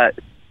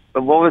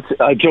 What was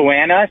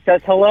Joanna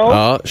says hello?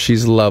 Oh,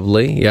 she's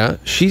lovely. Yeah.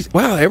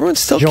 Wow, everyone's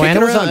still Joanna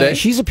kicking around. Eh?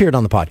 She's appeared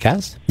on the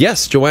podcast.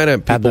 Yes, Joanna,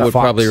 people would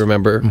Fox. probably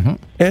remember. Mm-hmm.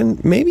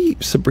 And maybe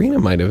Sabrina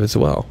might have as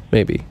well.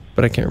 Maybe,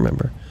 but I can't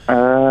remember.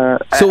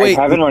 So wait,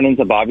 I haven't run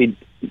into Bobby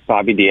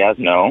Diaz,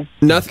 no.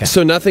 Nothing.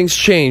 So nothing's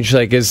changed.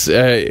 Like,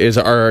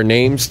 are our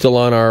names still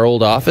on our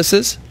old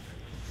offices?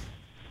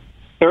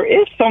 There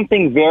is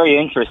something very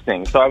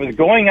interesting. So I was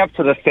going up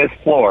to the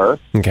 5th floor,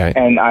 okay,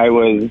 and I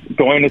was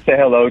going to say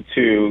hello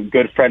to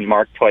good friend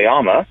Mark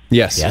Toyama.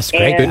 Yes,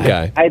 great, good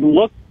guy. I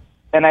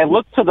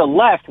looked to the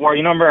left where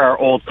you remember our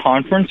old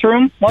conference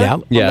room was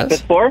on the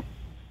 5th floor.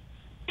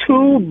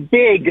 2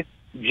 big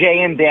Jay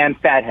and Dan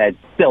fatheads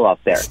still up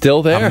there.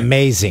 Still there.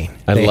 Amazing.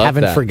 I they love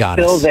haven't that.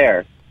 forgotten Still us.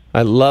 there.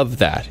 I love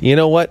that. You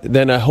know what?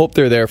 Then I hope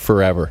they're there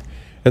forever.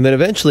 And then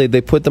eventually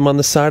they put them on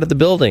the side of the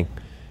building.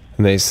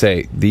 And they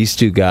say, these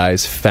 2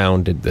 guys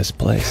founded this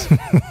place.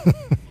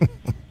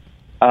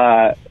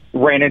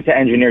 Ran into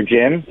Engineer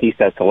Jim. He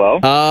says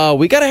hello.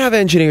 We got to have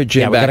Engineer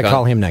Jim back we got to on.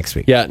 call him next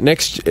week. Yeah,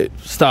 next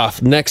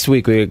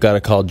week we got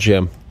to call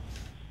Jim.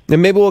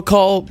 And maybe we'll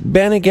call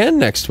Ben again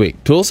next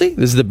week. Toolsy,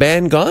 is the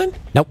band gone?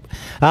 Nope.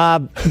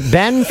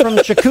 Ben from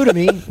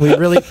Chicoutimi, we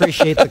really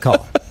appreciate the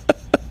call.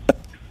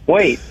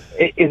 Wait,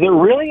 is it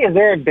really? Is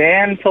there a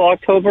ban till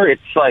October?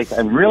 It's like,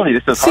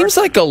 this is Seems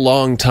like a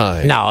long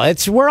time. No,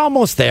 we're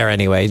almost there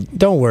anyway.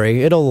 Don't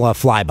worry, it'll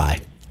fly by.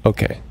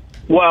 Okay.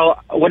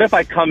 Well, what if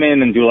I come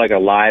in and do like a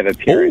live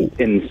appearance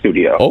in the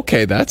studio?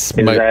 Okay,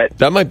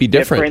 that might be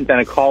different than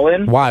a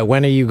call-in? Why?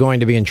 When are you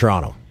going to be in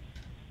Toronto?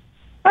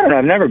 I don't know.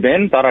 I've never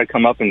been. Thought I'd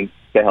come up and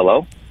say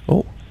hello.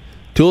 Oh.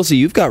 Toolsy,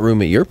 you've got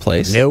room at your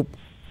place. Nope.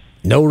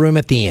 No room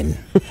at the inn.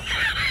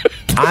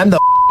 I'm the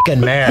f***ing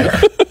mayor.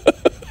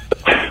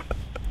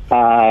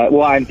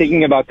 Well, I'm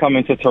thinking about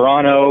coming to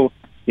Toronto,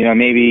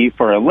 maybe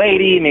for a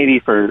lady, maybe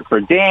for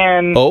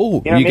Dan.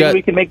 Oh, maybe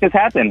we can make this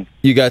happen.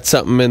 You got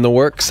something in the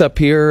works up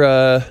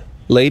here,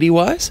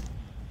 lady-wise?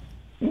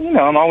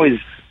 I'm always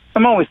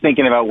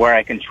thinking about where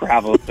I can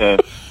travel to,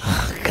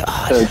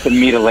 to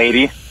meet a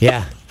lady.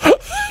 Yeah.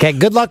 Okay,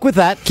 good luck with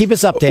that. Keep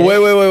us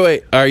updated.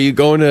 Wait. Are you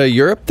going to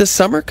Europe this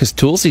summer? Because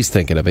Toolsy's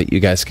thinking of it. You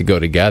guys could go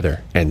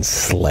together and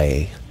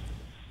slay.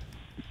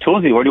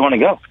 Toolsy, where do you want to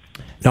go?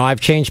 No,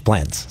 I've changed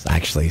plans,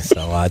 actually.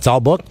 So it's all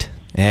booked.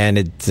 And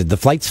the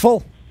flight's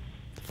full.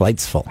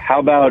 Flight's full. How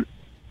about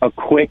a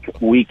quick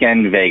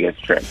weekend Vegas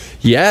trip?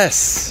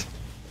 Yes.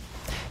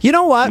 You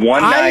know what?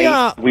 One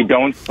night, we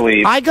don't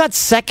sleep. I got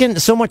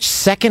so much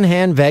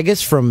secondhand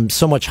Vegas from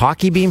so much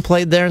hockey being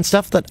played there and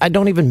stuff that I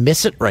don't even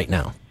miss it right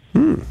now.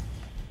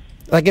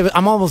 Like,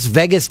 I'm almost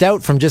Vegased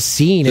out from just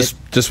seeing it.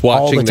 Just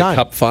watching all the time.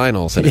 Cup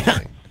finals and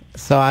everything.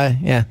 So,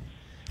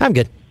 I'm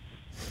good.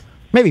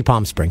 Maybe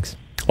Palm Springs.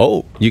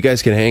 Oh, you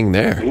guys can hang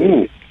there.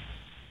 Ooh.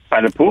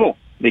 By the pool.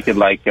 We could,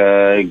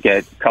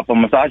 get a couple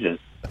massages.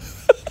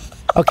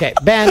 Okay,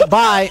 Ben,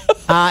 bye.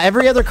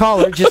 Every other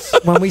caller,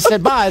 just when we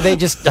said bye, they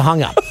just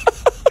hung up.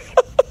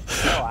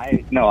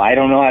 No, I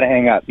don't know how to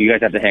hang up. You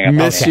guys have to hang up.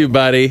 Miss you,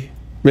 buddy.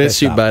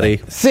 Miss you, buddy.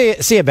 See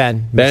you,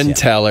 Ben. Ben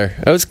Teller.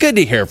 It was good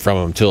to hear from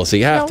him, Tulsi.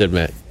 You have to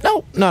admit.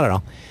 No, not at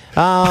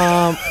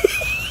all.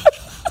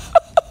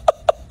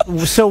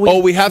 So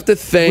we have to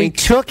thank. We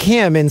took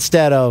him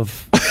instead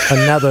of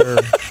another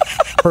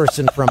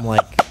person from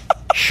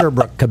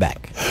Sherbrooke,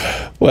 Quebec.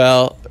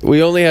 Well,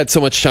 we only had so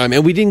much time,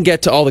 and we didn't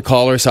get to all the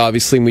callers,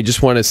 obviously, and we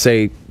just want to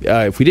say,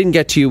 if we didn't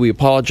get to you, we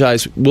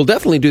apologize. We'll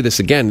definitely do this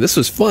again. This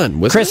was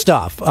fun, wasn't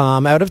Christoph,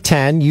 out of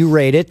 10, you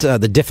rate it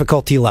the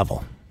difficulty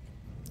level.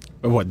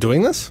 What,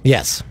 doing this?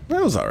 Yes.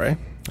 That was all right.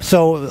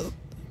 So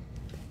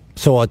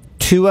a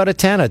 2 out of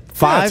 10, a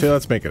 5? Yeah, 2,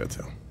 let's make it a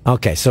 2.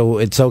 Okay, so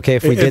it's okay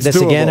if we did this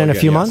again in a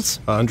few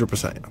months?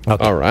 100%.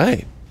 Okay. All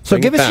right. So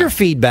give us your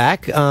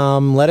feedback.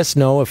 Let us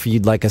know if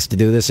you'd like us to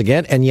do this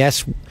again. And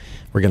yes,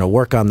 we're going to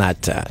work on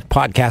that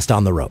podcast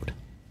on the road.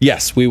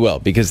 Yes, we will,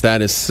 because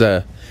that is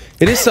it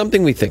is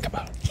something we think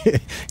about.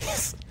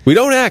 We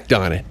don't act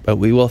on it, but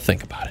we will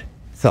think about it.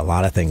 It's a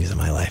lot of things in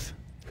my life.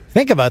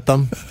 Think about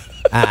them.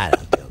 I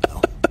don't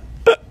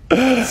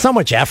know. So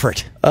much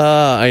effort.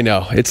 I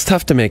know. It's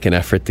tough to make an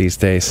effort these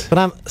days. But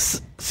I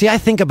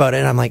think about it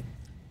and I'm like,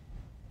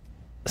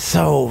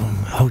 so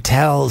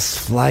hotels,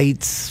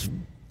 flights,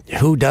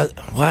 who does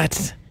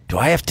what? Do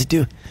I have to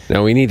do?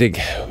 No,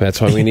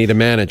 that's why we need a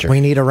manager.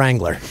 We need a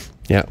wrangler.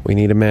 Yeah, we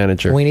need a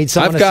manager. We need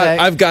someone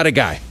I've got a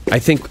guy. I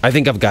think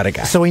I've got a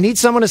guy. So we need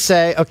someone to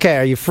say, okay,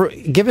 are you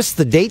free? Give us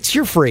the dates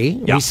you're free.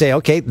 Yeah. We say,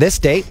 okay, this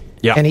date.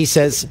 Yeah. And he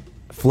says,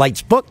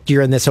 flight's booked.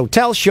 You're in this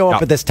hotel. Show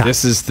up at this time.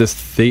 This is the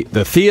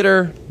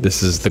theater.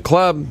 This is the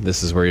club.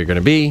 This is where you're going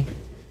to be.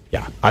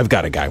 Yeah, I've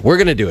got a guy. We're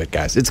going to do it,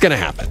 guys. It's going to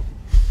happen.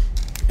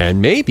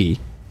 And maybe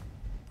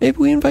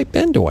we invite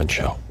Ben to one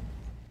show.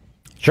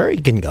 Sure,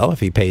 he can go if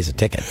he pays a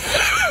ticket.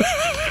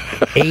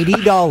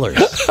 $80.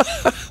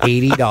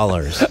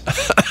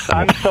 $80.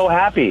 I'm so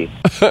happy.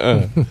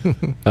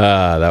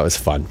 That was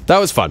fun.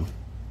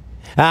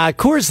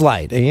 Coors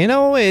Light. You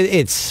know,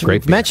 it's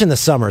great. Mentioned the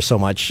summer so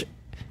much.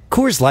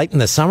 Coors Light in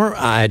the summer.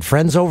 I had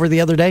friends over the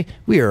other day.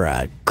 We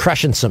were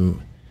crushing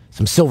some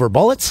silver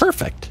bullets.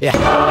 Perfect. Yeah.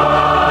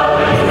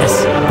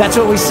 Yes. That's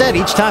what we said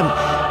each time.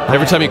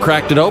 Every time you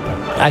cracked it open?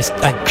 I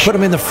put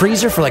them in the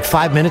freezer for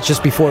 5 minutes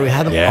just before we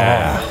had them.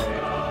 Yeah. Oh.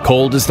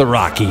 Cold as the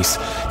Rockies.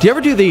 Do you ever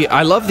do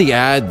I love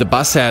the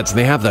bus ads, and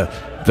they have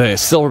the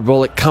silver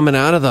bullet coming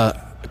out of the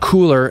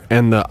cooler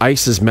and the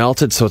ice is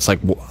melted, so it's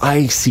like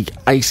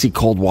icy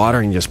cold water,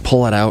 and you just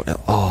pull it out. And,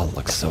 it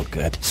looks so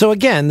good. So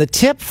again, the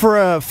tip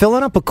for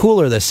filling up a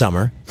cooler this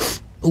summer,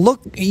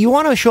 you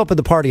want to show up at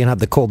the party and have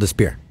the coldest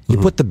beer. You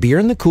put the beer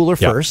in the cooler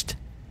first,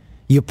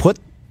 you put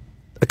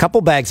a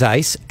couple bags of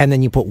ice, and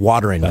then you put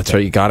water in. That's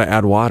right, you got to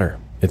add water.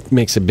 It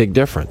makes a big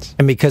difference.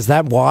 And because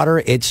that water,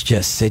 it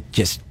just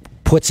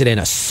puts it in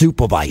a soup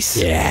of ice.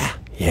 Yeah.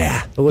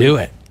 Do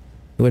it.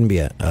 It wouldn't be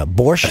a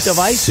borscht of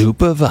ice?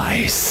 Soup of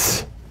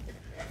ice.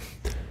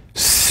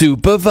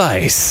 Soup of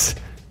ice.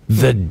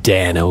 The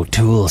Dan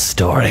O'Toole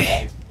story.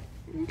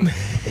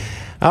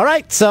 All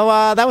right, so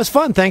that was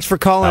fun. Thanks for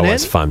calling in. That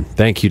was fun.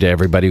 Thank you to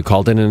everybody who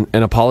called in,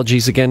 and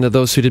apologies again to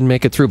those who didn't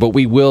make it through, but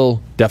we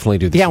will definitely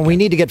do this. Yeah, we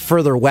need to get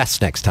further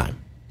west next time.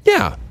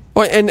 Yeah.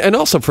 Well, and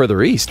also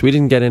further east. We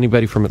didn't get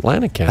anybody from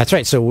Atlantic yet. That's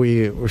right. So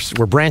we're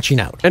branching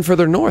out. And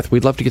further north.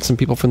 We'd love to get some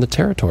people from the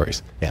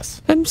territories.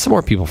 Yes. And some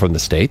more people from the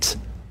States.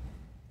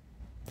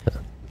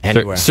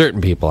 Anywhere.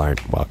 Certain people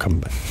aren't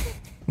welcome. But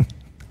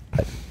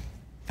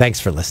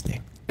thanks for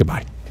listening.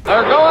 Goodbye.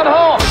 They're going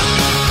home.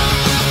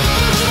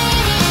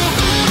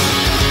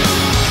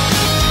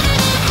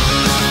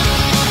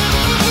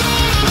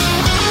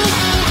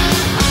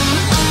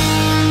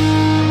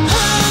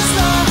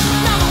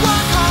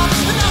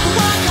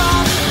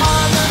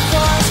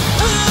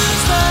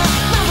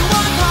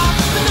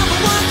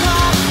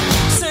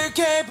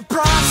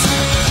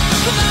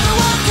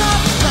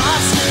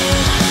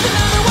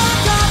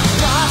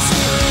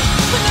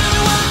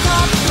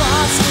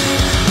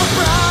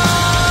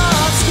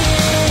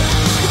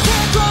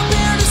 Can't grow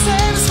beer to say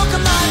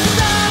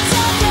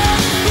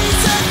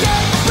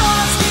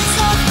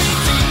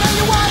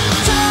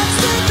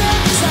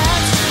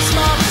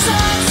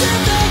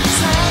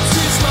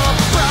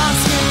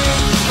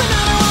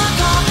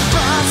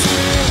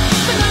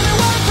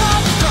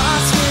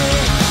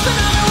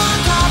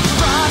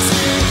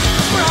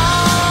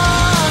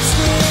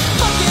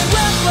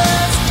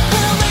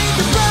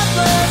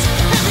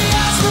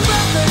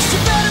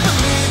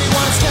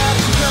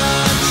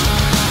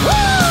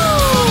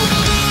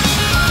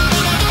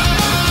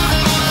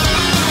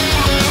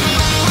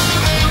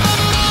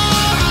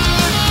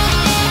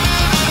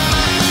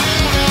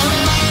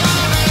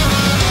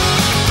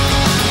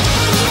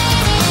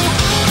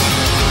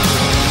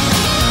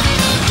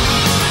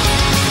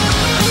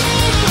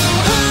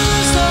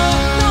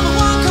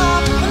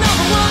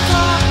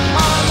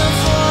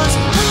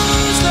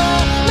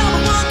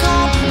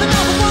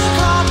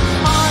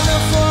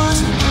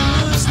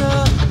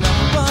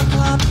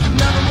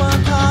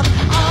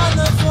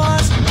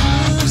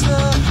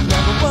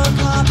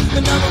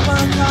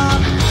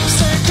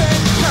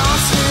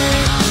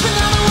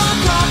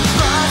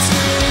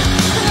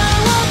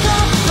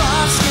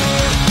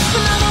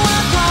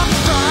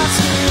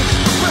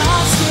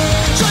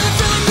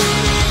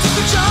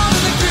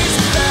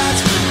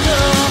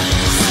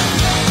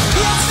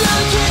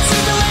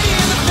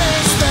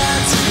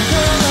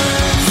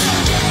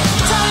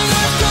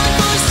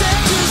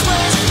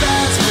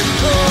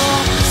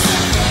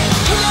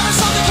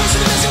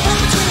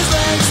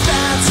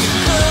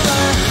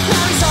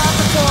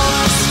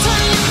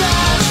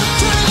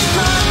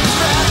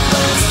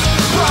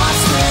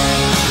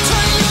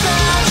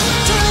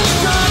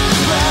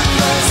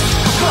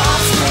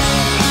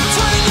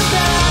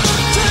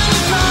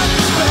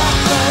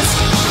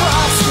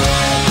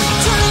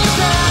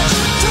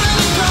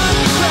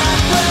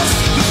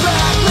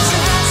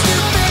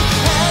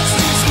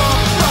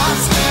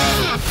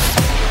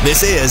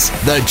This is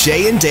the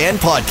Jay and Dan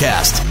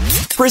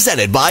Podcast,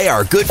 presented by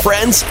our good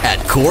friends at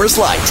Coors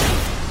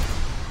Light.